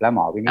ครับแล้วหม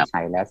อวินิจ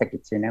ฉัยแล้วสะกิ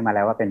ดชิ้นมาแ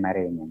ล้วว่าเป็นมะเ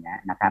ร็งอย่างเงี้ย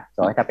นะครับส่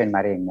วนถ้าเป็นม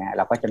ะเร็งเนี้ยเ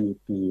ราก็จะมี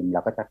ทีมเร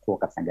าก็จะคุย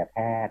กับศัลยแพ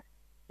ทย์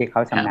ที่เข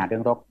าชำนาญเรื่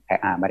องโรค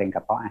มะเร็งกร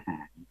ะเพาะอาหา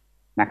ร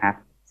นะครับ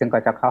ซึ่งก็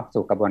จะเข้า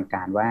สู่กระบวนก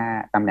ารว่า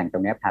ตำแหน่งตร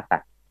งนี้ผ่าตั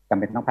ดจำ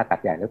เป็นต้องผ่าตัด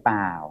ใหญ่หรือเป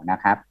ล่านะ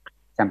ครับ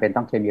จำเป็น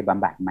ต้องเคมีบ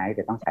ำบัดไหมห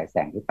รือต้องฉายแส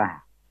งหรือเปล่า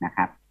นะค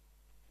รับ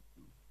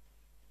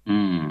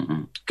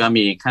ก็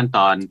มีขั้นต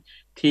อน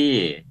ที่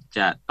จ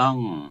ะ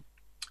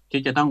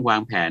ต้องวา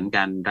งแผนก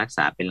ารรักษ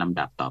าเป็นลำ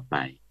ดับต่อไป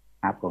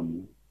ครับ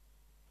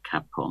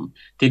ผม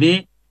ทีนี้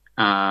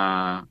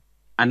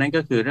อันนั้น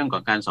ก็คือเรื่องข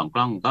องการส่องก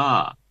ล้องก็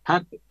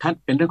ถ้า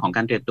เป็นเรื่องของก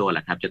ารเตรียมตัวแหล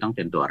ะครับจะต้องเต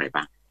รียมตัวอะไร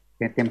บ้างเ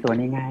ตรียมตัว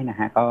นี่ง่ายนะ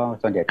ฮะก็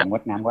ส่วนใหญ่จะง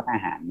ดน้ำงดอา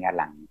หารเนี่ย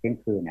หลังเที่ยง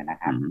คืนเนี่ยนะ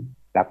ครับ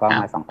แล้วก็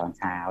มาส่องตอน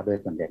เช้าโดย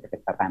ส่วนใหญ่จะเป็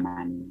นประมา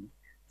ณนี้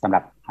สำหรั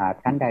บ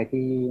ท่านใด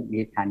ที่มี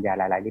ทานยา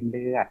ละลายริ่มเ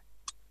ลือด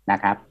น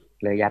ะครับ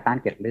หรือยาต้าน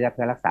เกล็ดเลือดเ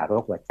พื่อรักษาโร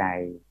คหัวใจ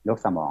โรค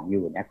สมองอ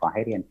ยู่เนี่ยขอใ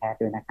ห้เรียนแพทย์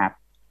ด้วยนะครับ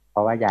เพร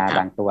าะว่ายาบ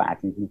างตัวอาจ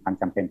จะมีความ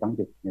จำเป็นต้องห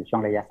ยุดในช่ว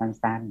งระยะ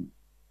สั้น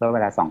ๆเพื่อเว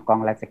ลาส่องกล้อ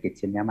งและสะกิด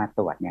ชิ้นเนื้อมาต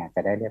รวจเนี่ยจ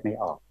ะได้เลือดไม่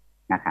ออก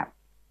นะครับ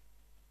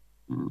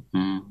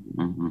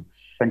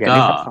ส่วนใหญ่ไ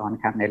ม่ซับซ้อน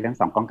ครับในเรื่อง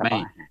ส่องกล้องกระเพา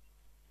ะอาหาร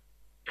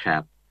ครั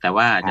บแต่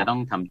ว่าจะต้อง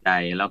ทำใจ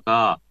แล้วก็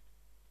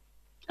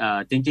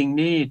จริงๆ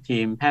นี่ที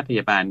มแพทย์พย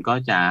าบาลก็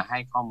จะให้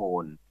ข้อมู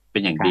ลเป็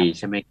นอย่างดีใ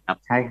ช่ไหมครับ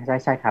ใช่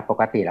ครับป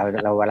กติเ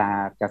ราเวลา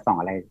จะส่อง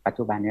อะไรปัจ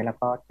จุบันนี้เรา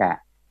ก็จะ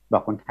บอ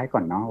กคนไข้ก่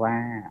อนเนาะว่า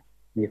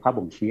มีข้อ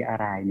บ่งชี้อะ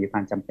ไรมีควา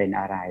มจำเป็น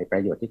อะไรปร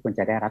ะโยชน์ที่คุณจ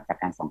ะได้รับจาก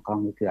การส่องกล้อง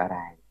นี้คืออะไร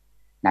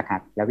นะครั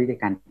บแล้ววิธี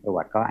การตรว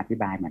จก็อธิ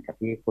บายเหมือนกับ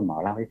ที่คุณหมอ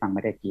เล่าให้ฟังเ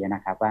มื่อกี้น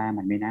ะครับว่า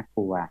มันไม่น่าก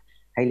ลัว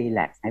ให้รีแล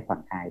กซ์ให้ผ่อน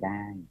คลายไ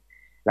ด้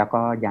แล้ว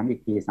ก็ย้ำอีก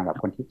ทีสำหรับ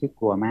คนที่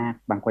กลัวมาก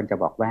บางคนจะ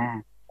บอกว่า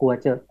กลั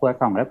ว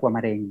ส่องแล้วกลัวม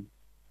ะเร็ง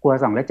กลัว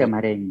ส่องแล้วเจอมะ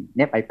เร็งเ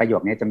นี่ยไปประโย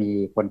คนี้จะมี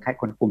คนไข้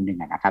คนกลุ่มหนึ่ง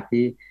นะครับ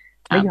ที่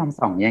ไม่ยอม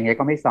ส่องยังไง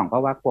ก็ไม่ส่องเพรา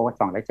ะว่ากลัว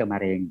ส่องแล้วเจอมะ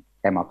เร็ง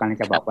แต่หมอกำลัง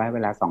จะบอกว่าเว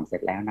ลาส่องเสร็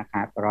จแล้วนะค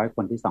รับ100 ค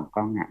นที่ส่องก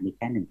ล้องเนี่ยมีแ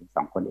ค่1 ถึง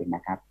 2 คนเองน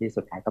ะครับที่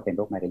สุดท้ายก็เป็นโ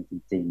รคมะเร็งจ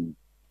ริง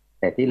ๆ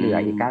แต่ที่เหลือ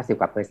อีก90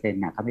 กว่า%เ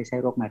นี่ยเขาไม่ใช่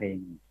โรคมะเร็ง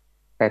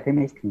แต่ที่ไ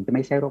ม่ถึงจะไ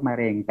ม่ใช่โรคมะ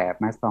เร็งแต่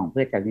มาส่องเ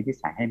พื่อจะวินิจ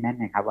ฉัยให้แม่น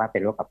นะครับว่าเป็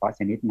นโรคกระเพาะช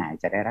นิดไหน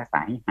จะได้รักษา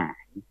ให้หา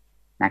ย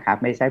นะครับ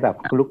ไม่ใช่แบบ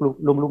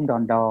ลุ่มดอ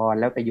น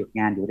แล้วไปหยุด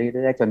งานอยู่เ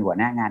รื่อยๆจนหัว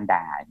หน้างาน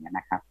ด่าอย่างเงี้ย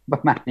นะครับปร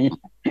ะมาณนี้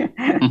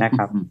นะค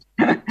รับ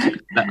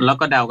แล้ว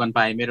ก็เดากันไป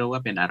ไม่รู้ว่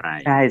าเป็นอะไร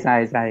ใ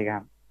ช่ครั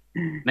บ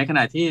ในขณ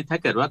ะที่ถ้า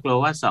เกิดว่ากลัว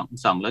ว่า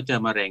ส่องแล้วเจอ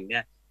มะเร็งเนี่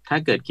ยถ้า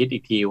เกิดคิดอี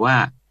กทีว่า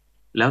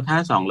แล้วถ้า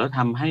ส่องแล้วท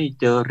ำให้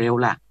เจอเร็ว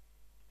ล่ะ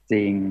จ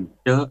ริง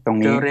เจ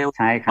อเร็ว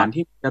ใช่ครับก่อน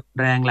ที่จะ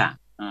แรงล่ะ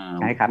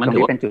ใช่ครับตรง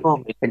นี้เป็น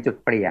จุด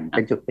เปลี่ย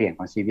น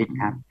ของชีวิต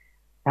ครับ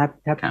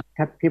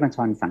ถ้าพี่บัญช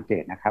รสังเก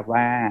ตนะครับ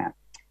ว่า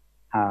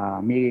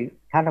มี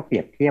ถ้าเราเปรี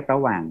ยบเทียบร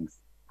ะหว่าง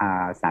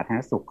สาธารณ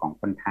สุขของ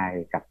คนไทย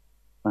กับ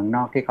เมืองน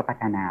อกที่เขาพั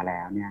ฒนาแ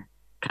ล้วเนี่ย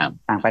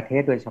ต่างประเท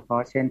ศโดยเฉพา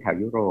ะเช่นแถว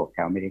ยุโรปแถ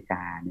วอเมริก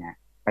าเนี่ย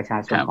ประชา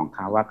ชนของเข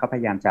าว่าเขาพ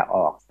ยายามจะอ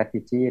อก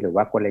strategy หรือ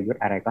ว่ากลยุท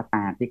ธ์อะไรก็ต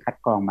ามที่คัด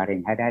กรองมะเร็ง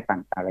ให้ได้ตั้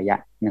งแต่ระยะ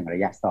1ระ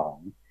ยะ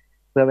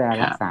2เพื่อเวลา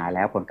รักษาแ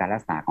ล้วผลการรั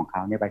กษาของเข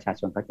าเนี่ยประชา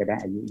ชนก็จะได้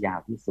อายุยาว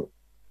ที่สุด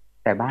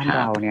แต่บ้านเ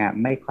ราเนี่ย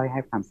ไม่ค่อยใ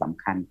ห้ความส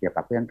ำคัญเกี่ยว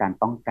กับเรื่องการ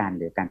ป้องกัน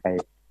หรือการ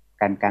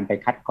ไป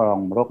คัดกรอง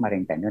โรคมะเร็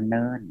งแต่เ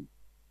นิ่น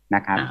ๆน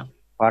ะครับ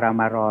พอเรา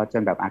มารอจ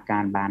นแบบอากา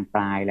รบานป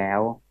ลายแล้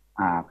ว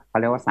เขา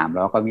เรียกว่า3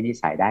 ล้อก็วินิจ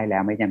ฉัยได้แล้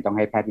วไม่จำต้องใ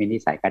ห้แพทย์วินิ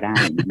จฉัยก็ได้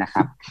นะค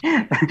รับ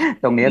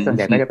ตรงนี้ส่วนให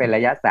ญ่ก็จะเป็นร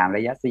ะยะ3ร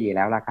ะยะ4แ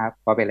ล้วล่ะครับ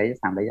พอเป็นระยะ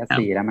3ระยะ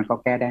4แล้วมันก็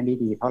แก้ได้ไม่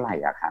ดีเท่าไหร่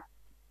อะครับ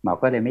หมอ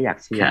ก็เลยไม่อยาก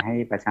เชียร์ให้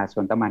ประชาช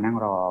นต้องมานั่ง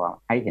รอ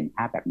ให้เห็นภ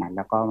าพแบบนั้นแ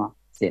ล้วก็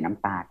เสียน้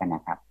ำตากันน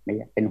ะครับไม่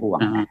เป็นห่วง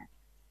นะ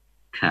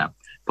ครับ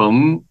ผม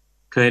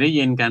เคยได้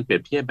ยินการเปรีย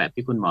บเทียบแบบ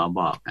ที่คุณหมอ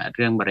บอกเ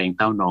รื่องมะเร็งเ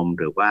ต้านม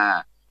หรือว่า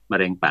มะ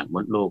เร็งปากม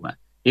ดลูก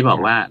ที่บอก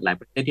ว่าหลาย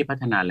ประเทศที่พั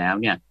ฒนาแล้ว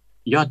เนี่ย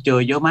ยอดเจอ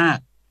เยอะมาก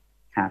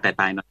แต่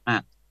ตายน้อยมา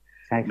ก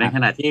ในข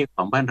ณะที่ข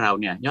องบ้านเรา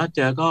เนี่ยยอดเ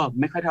จอก็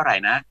ไม่ค่อยเท่าไหร่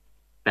นะ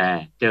แต่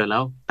เจอแล้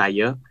วตาย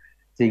เยอะ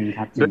จริงค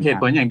รับด้วยเหตุ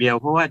ผลอย่างเดียว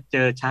เพราะว่าเจ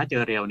อช้าเจ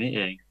อเร็วนี่เอ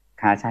ง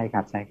ค่ะใช่ค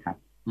รับครับ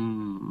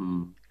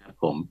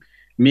ผม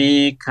มี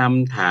ค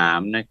ำถาม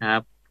นะครับ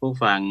ผู้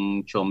ฟัง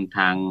ชมท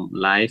าง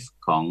ไลฟ์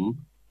ของ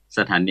ส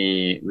ถานี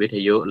วิท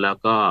ยุแล้ว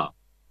ก็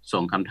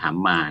ส่งคำถาม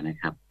มานะ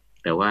ครับ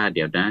แต่ว่าเ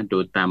ดี๋ยวนะดู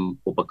ตาม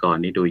อุปกร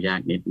ณ์นี่ดูยา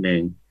กนิดนึ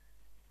ง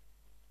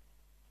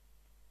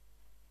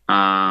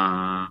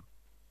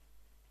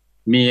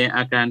มีอ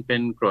าการเป็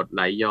นกรดไห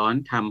ลย้อน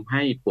ทำใ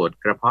ห้ปวด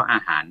กระเพาะอา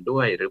หารด้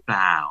วยหรือเป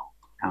ล่า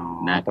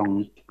นะตรง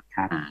ค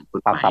รับ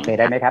ตอบเลย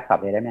ได้ไหมครับตอบ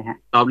เลยได้ไหมฮะ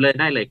ตอบเลย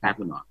ได้เลยครับ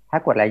คุณหมอถ้า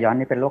กรดไหลย้อน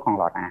นี่เป็นโรคของ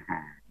หลอดอาห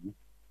าร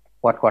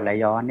ปวดกรดไหล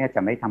ย้อนเนี่ยจ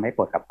ะไม่ทำให้ป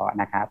วดกระเพาะ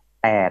นะครับ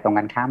แต่ตรง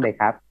กันข้ามเลย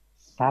ครับ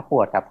ถ้าป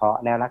วดกระเพาะ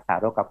แล้วรักษา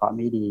โรคกระเพาะไ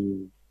ม่ดี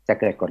จะ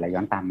เกิดกรดไหลย้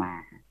อนตามมา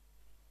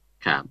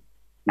ครับ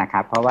นะครั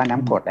บเพราะว่าน้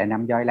ำกรดและน้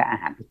ำย่อยและอา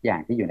หารทุกอย่าง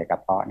ที่อยู่ในกร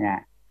ะเพาะเนี่ย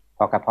พ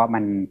อกระเพาะมั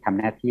นทำ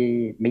หน้าที่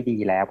ไม่ดี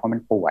แล้วเพราะมัน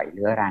ป่วยเ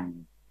รื้อรัง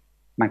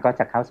มันก็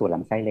จะเข้าสู่ล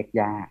ำไส้เล็ก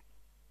ยาก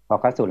พอ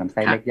เข้าสู่ลำไ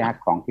ส้เล็กยาก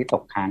ของที่ต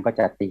กค้างก็จ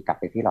ะตีกลับ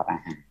ไปที่หลอดอา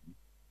หาร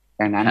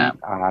ดังนั้น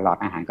หลอด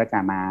อาหารก็จะ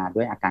มา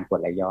ด้วยอาการกรด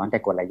ไหลย้อนแต่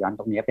กรดไหลย้อน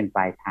ตรงนี้เป็นป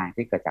ลายทาง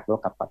ที่เกิดจากโรค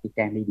กระเพาะที่แ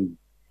ก้ไม่ดี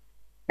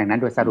ดังนั้น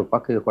โดยสรุปก็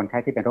คือคนไข้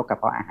ที่เป็นโรคกระ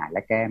เพาะอาหารแล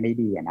ะแก้ไม่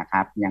ดีนะค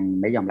รับยัง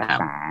ไม่ยอมรัก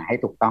ษาให้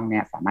ถูกต้องเนี่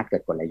ยสามารถเกิ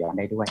ดกรดไหลย้อน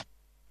ได้ด้วย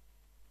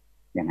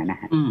อย่างนั้นน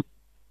ะฮะ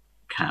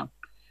ครับ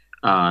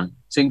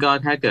ซึ่งก็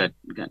ถ้าเกิด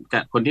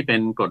คนที่เป็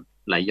นกรด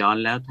ไหลย้อน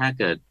แล้วถ้า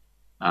เกิด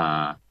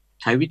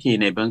ใช้วิธี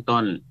ในเบื้องต้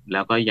นแ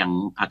ล้วก็ยัง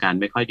อาการ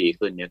ไม่ค่อยดี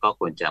ขึ้นเนี่ยก็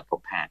ควรจะพบ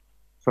แพทย์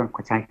ส่วน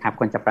ใช่ครับ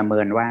ควรจะประเมิ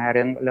นว่าเ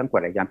รื่องกร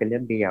ดไหลย้อนเป็นเรื่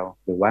องเดียว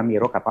หรือว่ามี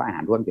โรคกระเพาะอาหา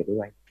รร่วมอยู่ด้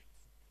วย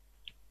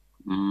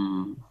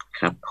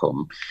ครับผม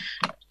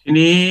ที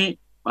นี้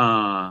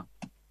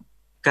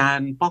กา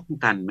รป้อง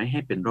กันไม่ให้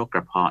เป็นโรคก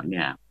ระเพาะเ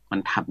นี่ยมัน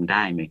ทำไ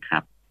ด้ไหมครั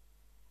บ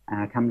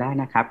ทำได้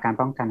นะครับการ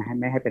ป้องกัน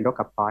ไม่ให้เป็นโรค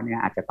กระเพาะเนี่ย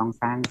อาจจะต้อง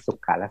สร้างสุ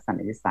ขลักษณ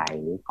ะนิสัย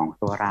ของ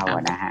ตัวเรา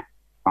นะฮะ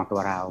ของตัว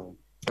เรา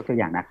ยกตัว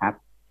อย่างนะครับ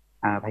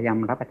พยายาม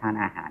รับประทาน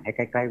อาหารให้ใก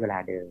ล้ๆเวลา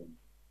เดิม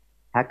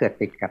ถ้าเกิด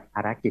ติดกับภ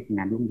ารกิจง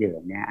านยุ่งเหยิ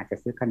งเนี่ยอาจจะ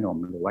ซื้อขนม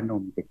หรือว่าน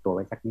มติดตัวไ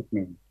ว้สักนิด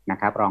นึงนะ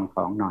ครับรอง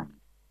ท้องหน่อย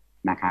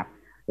นะครับ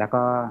แล้ว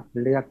ก็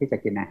เลือกที่จะ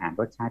กินอาหาร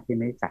รสชาติที่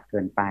ไม่จัดเกิ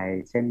นไป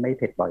เช่นไม่เ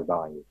ผ็ด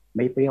บ่อยๆไ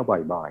ม่เปรี้ยว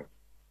บ่อย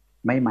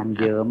ๆไม่มัน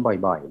เยิ้ม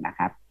บ่อยๆนะค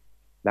รับ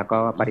แล้วก็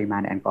ปริมา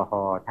ณแอลกอฮ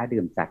อล์ถ้า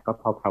ดื่มจัดก็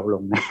เพลาๆล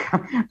งนะครับ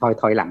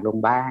ถอยหลังลง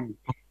บ้าง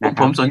นะครั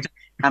บผมสนใจ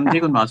คำ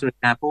ที่คุณหมอสุริ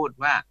ยาพูด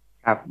ว่า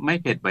ไม่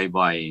เผ็ด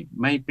บ่อย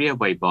ๆไม่เปรี้ยว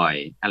บ่อย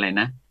ๆอะไร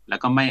นะแล้ว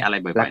ก็ไม่อะไร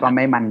บ่อยๆแล้วก็ไ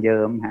ม่มันเ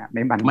ยิ้มฮะไ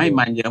ม่มัน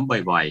เยิ้ม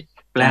บ่อย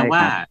ๆแปลว่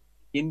า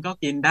กินก็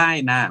กินได้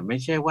นะไม่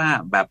ใช่ว่า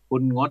แบบคุ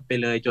ณงดไป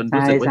เลยจน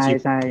รู้สึกว่าชีวิ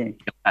ต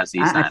กับสี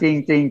สันจ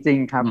ริง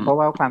ครับเพราะ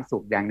ว่าความสุ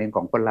ขอย่างหนึ่งข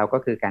องคนเราก็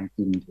คือการ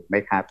กินถูกไหม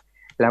ครับ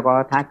แล้วก็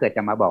ถ้าเกิดจ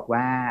ะมาบอก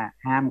ว่า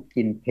ห้าม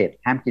กินเผ็ด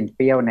ห้ามกินเป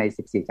รี้ยวใน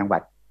14จังหวั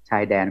ดชา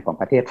ยแดนของ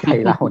ประเทศไทย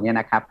เราเนี่ย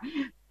นะครับ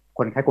ค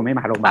นไข้คงไม่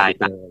มาโรงพยาบาลอี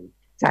กเลย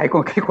ใช่ค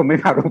นไข้คงไม่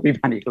มาโรงพยา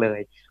บาลอีกเลย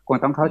คง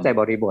ต้องเข้าใจ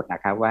บริบทน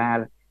ะครับว่า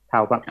เ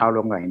ทาล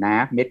งหน่อยนะ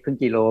เม็ดครึ่ง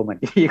กิโลเหมือน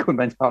ที่คุณ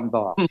บรรชรบ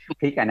อก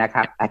พริกนะค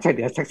รับอาจจะเห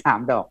ลือสัก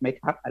3 ดอกไหม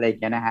ครับอะไรอย่า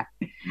งเงี้ยนะฮะ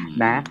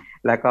นะ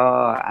แล้วก็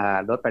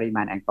ลดปริม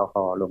าณแอลกอฮ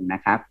อล์ลงน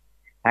ะครับ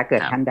ถ้าเกิ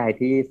ดท่านใด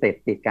ที่เสพ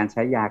ติดการใ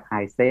ช้ยาคลา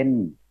ยเส้น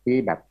ที่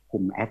แบบก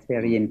ลุ่มแอสไพ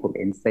รินกลุ่มเ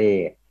อนเซ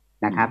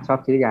นะครับชอบ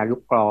ซื้อยายุ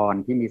บกรอน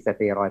ที่มีสเ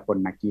ตียรอยด์ปน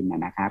มากิน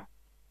นะครับ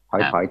ถ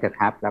อยเถอะ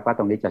ครับแล้วก็ต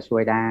รงนี้จะช่ว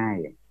ยได้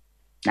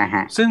นะฮ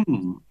ะ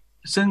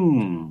ซึ่ง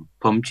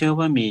ผมเชื่อ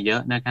ว่ามีเยอ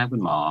ะนะครับคุ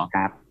ณหมอค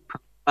รับเพรา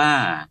ะว่า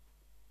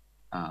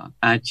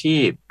อาชี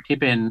พที่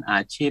เป็นอ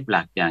าชีพห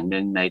ลักอย่างห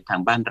นึ่งในทา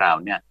งบ้านเรา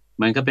เนี่ย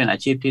มันก็เป็นอา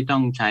ชีพที่ต้อ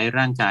งใช้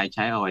ร่างกายใ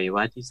ช้อวัยว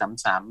ะที่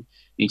ซ้ำ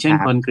ๆอย่างเช่น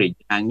คนกรีด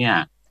ยางเนี่ย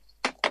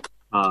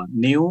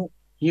นิ้ว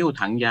หิ้ว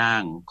ถังยา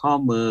งข้อ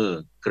มือ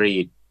ก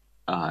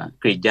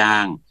รีดยา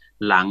ง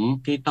หลัง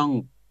ที่ต้อง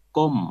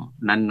ก้ม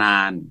นา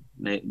น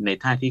ๆใน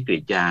ท่าที่กรี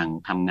ดยาง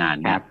ทำงาน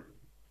เนี่ย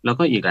แล้ว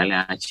ก็อีกหลา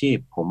ยๆอาชีพ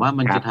ผมว่า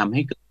มันจะทำใ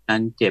ห้เกิดกา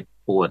รเจ็บ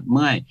ปวดเ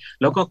มื่อย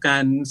แล้วก็กา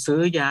รซื้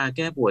อยาแ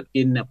ก้ปวด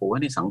กินเนี่ยผมว่า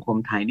ในสังคม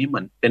ไทยนี่เหมื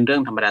อนเป็นเรื่อ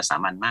งธรรมดาสา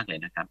มัญมากเลย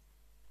นะครับ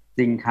จ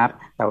ริงครับ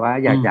แต่ว่า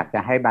อยากจะ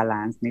ให้บาล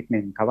านซ์นิดนึ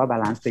งครับว่าบา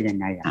ลานซ์คือยัง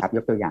ไงครับย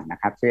กตัวอย่างนะ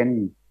ครับเช่น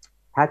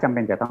ถ้าจำเ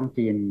ป็นจะต้อง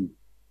กิน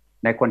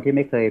ในคนที่ไ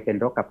ม่เคยเป็น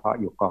โรคกระเพาะ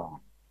อยู่ก่อน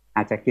อ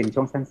าจจะกิน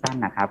ช่วงสั้น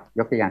ๆนะครับย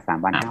กตัวอย่าง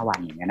3 วัน 5 วัน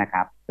อย่างเงี้ยนะค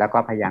รับแล้วก็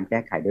พยายามแก้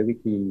ไขด้วยวิ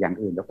ธีอย่าง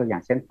อื่นยกตัวอย่า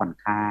งเช่นผ่อน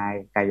คลาย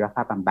กายภ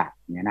าพบำบัด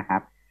อย่างเงี้ยนะครั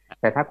บ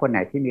แต่ถ้าคนไหน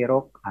ที่มีโร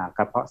คก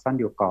ระเพาะซ่อน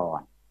อยู่ก่อ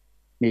น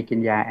มีกิน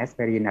ยาแอสไพ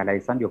รินอะไร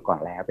ซ่อนอยู่ก่อน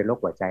แล้วเป็นโรค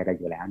หัวใจอะไร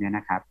อยู่แล้วเนี่ยน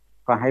ะครับ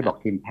ก็ให้บอก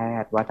ทีมแพ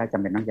ทย์ว่าถ้าจ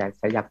ำเป็นต้อง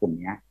ใช้ยากลุ่ม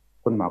นี้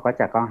คุณหมอก็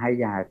จะก็ให้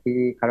ยาที่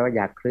เขาเรียกว่า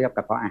ยาเคลือบก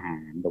ระเพาะอาหา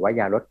รหรือว่า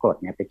ยาลดกรด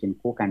เนี่ยไปกิน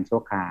คู่กันชั่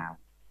วคราว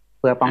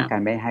เพื่อป้องกัน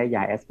ไม่ให้ย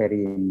าแอสไพ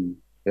ริน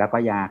แล้วก็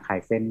ยาคลาย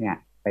เส้นเนี่ย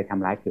ไปท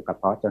ำร้ายผิวกระ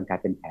เพาะจนกลาย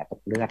เป็นแผลต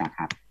กเลือดนะค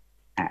รับ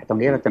ตรง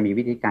นี้เราจะมี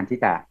วิธีการที่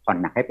จะผ่อน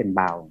หนักให้เป็นเ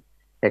บา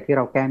แต่ที่เ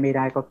ราแก้ไม่ไ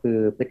ด้ก็คือ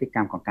พฤติกร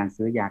รมของการ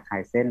ซื้อยาคลา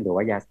ยเส้นหรือว่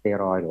ายาสเตีย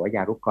รอยด์หรือว่าย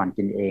าลูกกรอน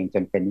กินเองจ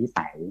นเป็นนิ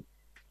สัย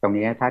ตรง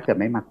นี้ถ้าเกิด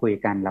ไม่มาคุย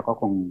กันเราก็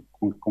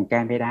คงแก้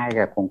ไม่ได้แ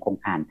ต่คง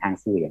ผ่านทาง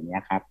สื่ออย่างนี้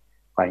ครับ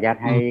ขออนุญาต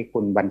ให้คุ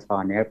ณบัญช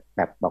รเนี่ยแ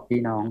บบบอก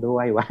พี่น้องด้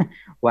วย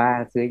ว่า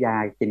ซื้อยา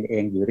กินเอ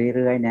งอยู่เ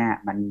รื่อยๆเนี่ย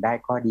มันได้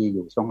ข้อดีอ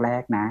ยู่ช่วงแร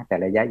กนะแต่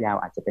ระยะยาว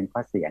อาจจะเป็นข้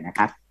อเสียนะค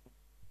รับ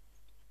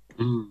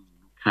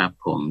ครับ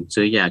ผม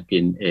ซื้อยากิ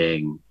นเอง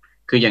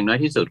คืออย่างน้อย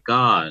ที่สุด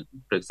ก็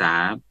ปรึกษา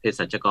เภ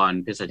สัชกร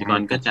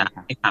ก็จะ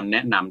ให้คำแน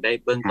ะนำได้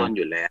เบื้องต้นอ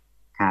ยู่แล้ว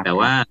แต่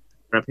ว่า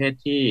ประเภท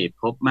ที่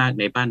พบมาก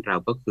ในบ้านเรา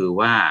ก็คือ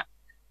ว่า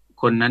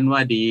คนนั้นว่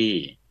าดี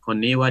คน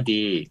นี้ว่า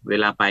ดีเว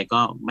ลาไป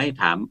ก็ไม่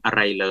ถามอะไ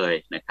รเลย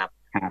นะครับ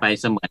ไป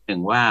เสมือนหนึ่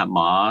งว่าหม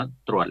อ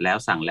ตรวจแล้ว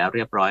สั่งแล้วเ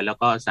รียบร้อยแล้ว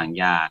ก็สั่ง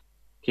ยา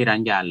ที่ร้า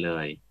นยาเล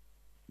ย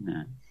น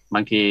ะบ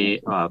างที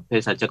เภ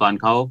สัชกร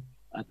เขา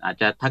อาจ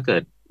จะถ้าเกิ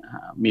ด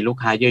มีลูก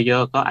ค้าเยอ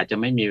ะๆก็อาจจะ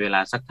ไม่มีเวล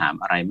าซักถาม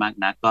อะไรมาก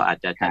นักก็อาจ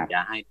จะจัดย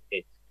าให้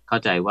เข้า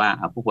ใจว่า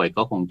ผู้ป่วย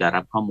ก็คงจะ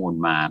รับข้อมูล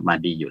มา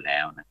ดีอยู่แล้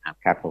วนะครับ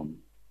ครับผม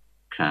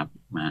ครับ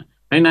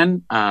เพราะฉะนั้น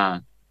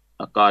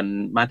ก่อน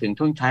มาถึง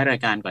ช่วงท้ายราย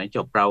การก่อนที่จ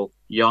บเรา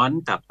ย้อน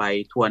กลับไป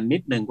ทวนนิ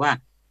ดนึงว่า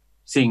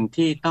สิ่ง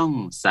ที่ต้อง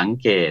สัง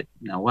เกต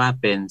นะว่า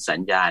เป็นสัญ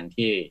ญาณ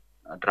ที่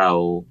เรา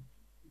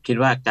คิด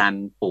ว่าการ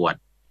ปวด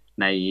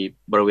ใน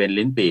บริเวณ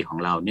ลิ้นปี่ของ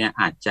เราเนี่ย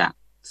อาจจะ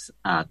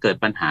เกิด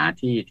ปัญหา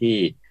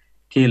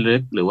ที่ลึ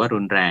กหรือว่ารุ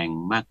นแรง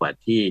มากกว่า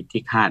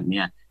ที่คาดเ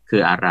นี่ยคื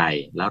ออะไร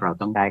แล้วเรา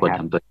ต้องควร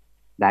ทำตัว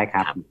ได้ค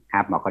รับค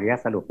รับหมอขออนุญา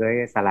ตสรุปด้วย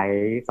สไล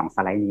ด์2 ส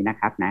ไลด์นี้นะ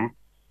ครับนะ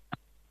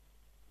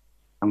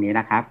ตรงนี้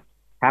นะครับ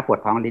ถ้าปวด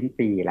ท้องลิ้น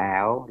ปี่แล้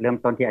วเริ่ม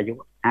ต้นที่อายุ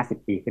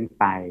50 ปีขึ้น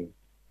ไป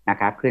นะ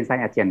ครับคลื่นไส้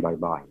อาเจียน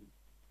บ่อย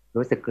ๆ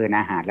รู้สึกกลืน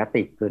อาหารแล้ว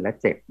ติดกลืนแล้ว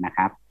เจ็บนะค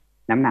รับ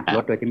น้ำหนักล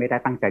ดโดยที่ไม่ได้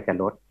ตั้งใจจะ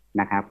ลด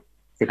นะครับ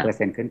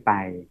 10% ขึ้นไป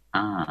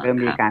เริ่ม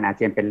มีการอาเ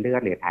จียนเป็นเลือ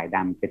ดหรือถ่ายด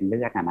ำเป็นเลื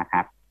อดนะค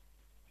รับ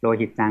โล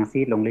หิตจางซี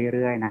ดลงเ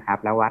รื่อยๆนะครับ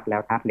แล้ววัดแล้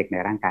วธาตุเหล็กใน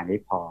ร่างกายไม่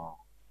พอ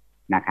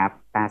นะครับ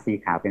ตาสี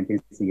ขาวเป็น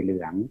สีเหลื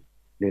อง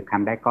หรือค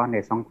ำได้ก้อนใน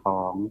ช่องท้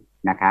อง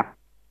นะครับ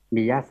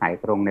มีญาติสาย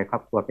ตรงในครอ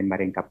บครัวเป็นมะ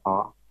เร็งกระเพา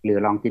ะหรือ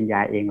ลองกินย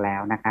าเองแล้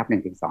วนะครับ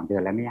 1-2 เดือ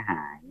นแล้วไม่ห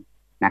าย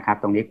นะครับ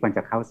ตรงนี้ควรจ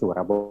ะเข้าสู่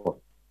ระบบ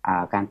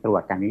การตรว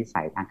จการวินิจ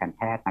ฉัยทางการแ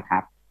พทย์นะครั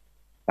บ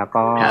แล้ว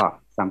ก็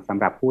สำ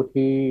หรับผู้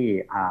ที่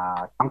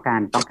ต้องการ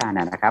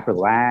นะครับหรื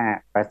อว่า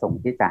ประสง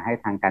ค์ที่จะให้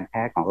ทางการแพ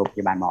ทย์ของโรงพ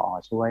ยาบาลมอ.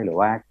ช่วยหรือ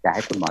ว่าจะใ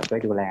ห้คุณหมอช่วย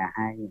ดูแลใ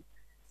ห้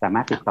สาม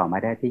ารถติดต่อมา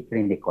ได้ที่ค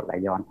ลินิกกรดไหล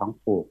ย้อนท้อง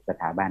ผูกส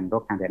ถาบันโร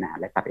คทางเดินอาหาร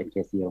และตับ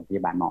MKC โรงพย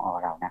าบาลมอ.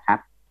เรานะครับ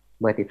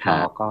เบอร์ติดต่อ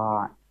ก็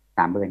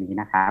3 เบอร์นี้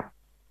นะครับ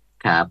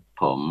ครับ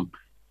ผม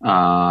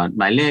ห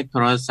มายเลขโท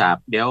รศัพ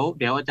ท์เ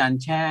ดี๋ยวอาจารย์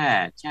แ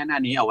ช่หน้า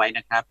นี้เอาไว้น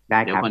ะครับ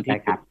เดี๋ยวคนที่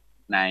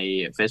ใน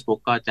Facebook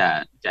ก็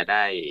จะไ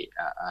ด้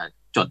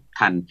จด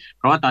ทันเ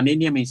พราะว่าตอนนี้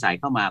เนี่ยมีสาย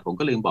เข้ามาผม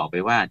ก็ลืมบอกไป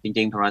ว่าจ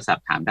ริงๆโทรศัพ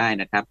ท์ถามได้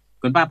นะครับ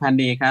คุณป้าพัน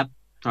นีครับ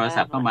โทร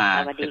ศัพท์เข้ามา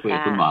จะคุยกั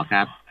บคุณหมอค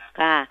รับ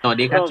ค่ะสวัส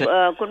ดีครับ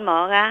คุณหมอ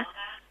คะ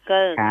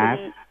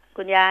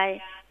คุณยาย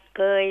เ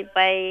คยไป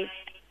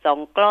ส่อง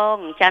กล้อง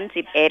ชั้น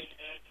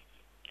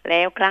11แ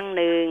ล้วครั้ง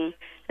หนึ่ง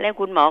แล้ว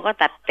คุณหมอก็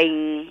ตัดติ่ง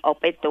ออก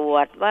ไปตรว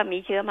จว่ามี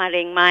เชื้อมะเ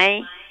ร็งไหม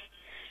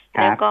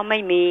แล้วก็ไม่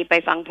มีไป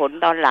ฟังผล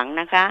ตอนหลัง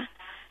นะคะ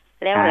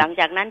แล้วหลัง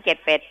จากนั้น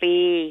 7-8 ปี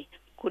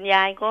คุณย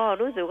ายก็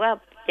รู้สึกว่า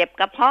เจ็บ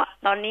กระเพาะ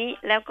ตอนนี้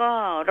แล้วก็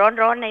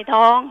ร้อนใน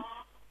ท้อง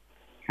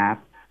ครับ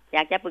อย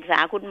ากจะปรึกษา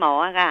คุณหมอ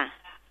ค่ะ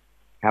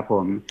ครับผ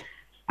ม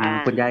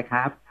คุณยายค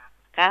รับ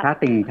ถ้า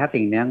ติ่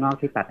งเนื้องอก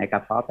ที่ตัดในกร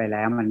ะเพาะไปแ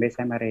ล้วมันไม่ใ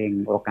ช่มะเร็ง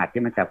โอกาส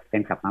ที่มันจะเป็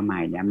นกลับมาใหม่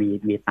เนี่ย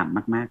มีต่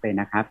ำมากๆเลย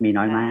นะครับมี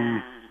น้อยมาก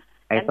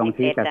ไอ้ตรง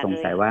ที่จะสง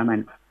สัยว่ามัน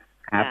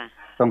ครับ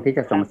ตรงที่จ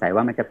ะสงสัยว่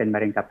ามันจะเป็นมะ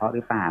เร็งกระเพาะห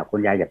รือเปล่าคุ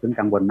ณยายอย่าเพิ่ง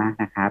กังวลมาก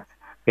นะครับ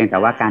เพียงแต่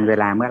ว่าการเว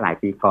ลาเมื่อหลาย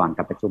ปีก่อน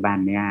กับปัจจุบัน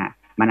เนี่ย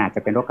มันอาจจ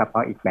ะเป็นโรคกระเพา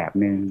ะอีกแบบ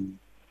นึง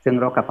ซึ่ง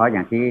โรคกระเพาะอย่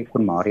างที่คุ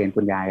ณหมอเรียน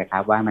คุณยายครั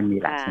บว่ามันมี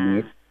หลายชนิ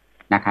ด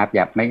นะครับอ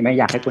ย่าไม่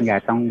อยากให้คุณยาย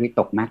ต้องวิ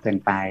ตกมากเกิน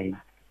ไป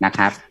นะค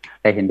รับ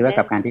แต่เห็นด้วย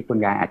กับการที่คุณ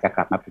ยายอาจจะก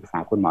ลับมาปรึกษา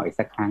คุณหมออีก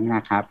สักครั้งน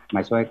ะครับม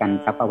าช่วยกัน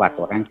ซักประวัติต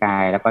รวจร่างกา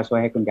ยแล้วก็ช่วย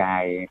ให้คุณยา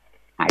ย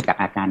หายจาก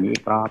อาการนี้อี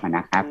กรอบน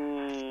ะครับ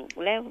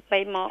แล้วไป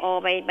มอ.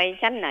ไป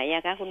ชั้นไหนอ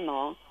ะคะคุณหมอ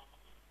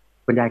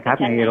คุณยายครับ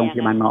ในโรงพ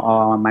ยาบาลมอ.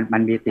มั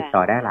นมีติดต่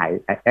อได้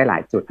หลา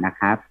ยจุดนะ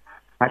ครับ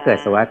ถ้าเกิด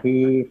สมมุติว่า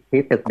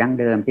ที่ตึกดั้ง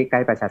เดิมที่ใกล้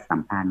ประชาสั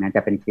มพันธ์นั้นจ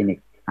ะเป็นคลินิก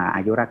อ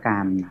ายุรกรร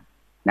ม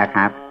นะค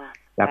รับ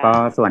แล้วก็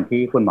ส่วน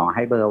ที่คุณหมอใ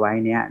ห้เบอร์ไว้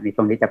เนี่ยในต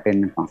รงนี้จะเป็น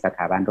ของสถ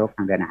าบันโรคท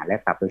างเดินอาหารและ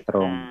ตับโดยตร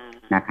ง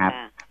นะครับ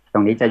ตร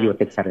งนี้จะอยู่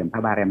ตึกเฉลิมพร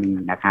ะบารมี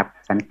นะครับ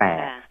ชั้น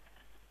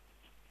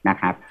8นะ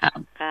ครับ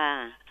ค่ะ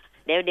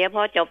เดี๋ยวพ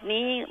อจบ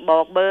นี้บอ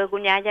กเบอร์คุ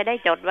ณยายจะได้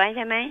จดไว้ใ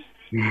ช่ไหม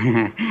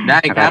ได้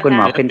ครับคุณห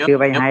มอขึ้นชื่อ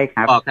ไว้ให้ค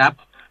รับบอกครับ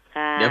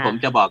เดี๋ยวผม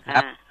จะบอกครั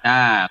บ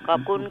ขอ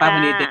บคุณค่ะ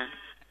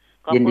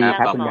ยินดี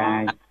ครับคุณยา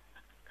ย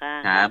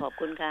ครับขอบ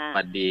คุณค่ะส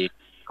วัสดี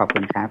ขอบคุ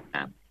ณครับ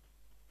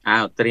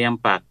เตรียม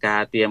ปากกา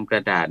เตรียมกร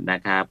ะดาษนะ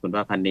ครับคุณป้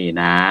าพันนี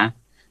นะ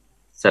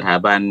สถา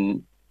บัน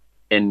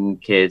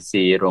NKC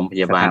โรงพ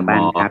ยาบาลหม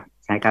อครับ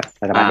ใช่ครับ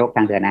สถาบันโรคท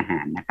างเดินอาหา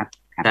รนะครับ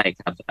ใช่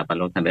ครับสถาบัน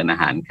โรคทางเดินอา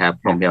หารครับ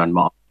โรงพยาบาลหม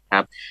อค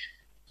รับ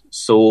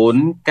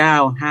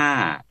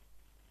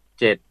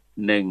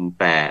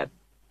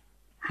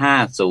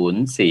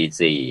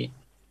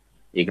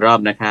0957185044อีกรอบ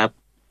นะครับ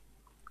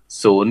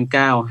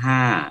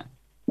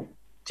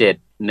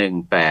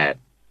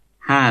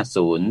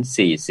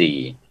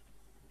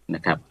0957185044น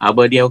ะครับเอาเบ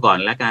อร์เดียวก่อน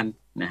แล้วกัน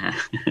นะฮะ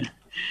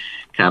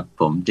ครับ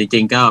ผมจริ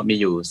งๆก็มี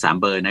อยู่3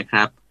เบอร์นะค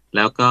รับแ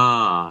ล้วก็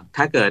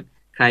ถ้าเกิด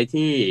ใคร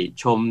ที่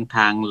ชมท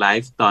างไล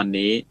ฟ์ตอน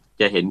นี้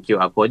จะเห็น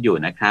QR Code อยู่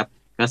นะครับ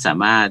ก็สา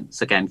มารถ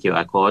สแกน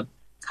QR Code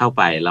เข้าไ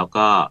ปแล้ว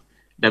ก็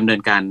ดำเนิ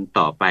นการ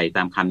ต่อไปต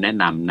ามคำแนะ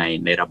นำ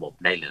ในระบบ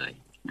ได้เลย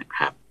นะค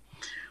รับ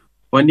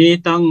วันนี้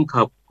ต้องข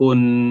อบคุณ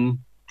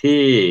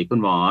ที่คุณ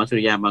หมอสุ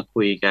ริยามา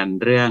คุยกัน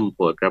เรื่องป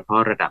วดกระเพา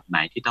ะระดับไหน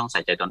ที่ต้องใส่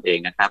ใจตนเอง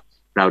นะครับ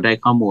เราได้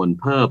ข้อมูล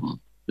เพิ่ม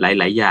ห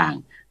ลายๆอย่าง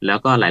แล้ว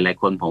ก็หลาย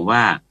ๆคนผมว่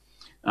า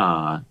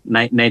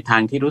ในทา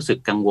งที่รู้สึก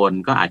กังวล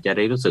ก็อาจจะไ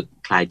ด้รู้สึก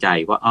คลายใจ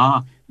ว่า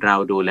เรา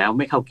ดูแล้วไ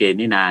ม่เข้าเกณฑ์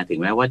นี่นาถึง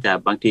แม้ว่าจะ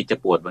บางทีจะ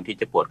ปวด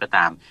ก็ต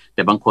ามแ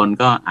ต่บางคน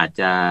ก็อาจ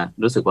จะ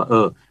รู้สึกว่า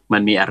มั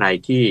นมีอะไร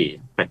ที่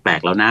แปล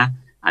กๆแล้วนะ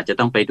อาจจะ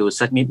ต้องไปดู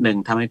สักนิดนึง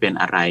ถ้าไม่เป็น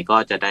อะไรก็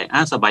จะได้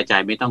สบายใจ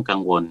ไม่ต้องกั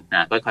งวลน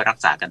ะค่อยๆรัก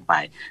ษากันไป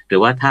หรือ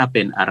ว่าถ้าเ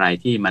ป็นอะไร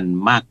ที่มัน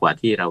มากกว่า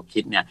ที่เราคิ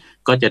ดเนี่ย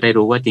ก็จะได้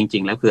รู้ว่าจริ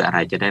งๆแล้วคืออะไร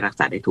จะได้รัก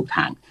ษาได้ถูกท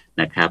าง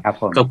นะครับ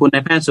ขอบคุณนา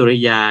ยแพทย์สุริ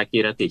ยากี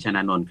รติชน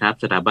านนท์ครับ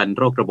สถาบัน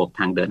โรคระบบ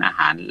ทางเดินอาห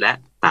ารและ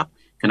ตับ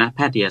คณะแพ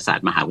ทยศาสต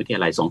ร์มหาวิทย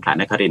าลัยสงขลา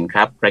นครินทร์ค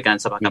รับรายการ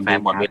สภากาแฟ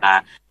หมดเวลา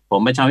ผ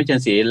มบัญชาวิเชียร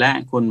ศรีและ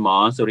คุณหมอ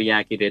สุริยา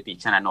กีรติ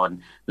ชนานนท์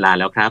ลา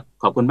แล้วครับ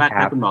ขอบคุณมากค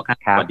รับคุณหมอครับ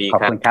สวัสดีค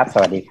รับขอบคุณครับส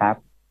วัสดีครับ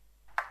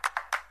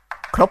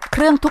ครบเค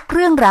รื่องทุกเ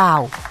รื่องราว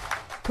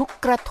ทุก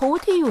กระทู้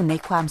ที่อยู่ใน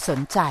ความสน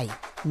ใจ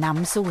น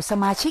ำสู่ส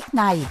มาชิก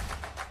ใน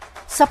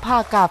สภา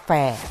กาแฟ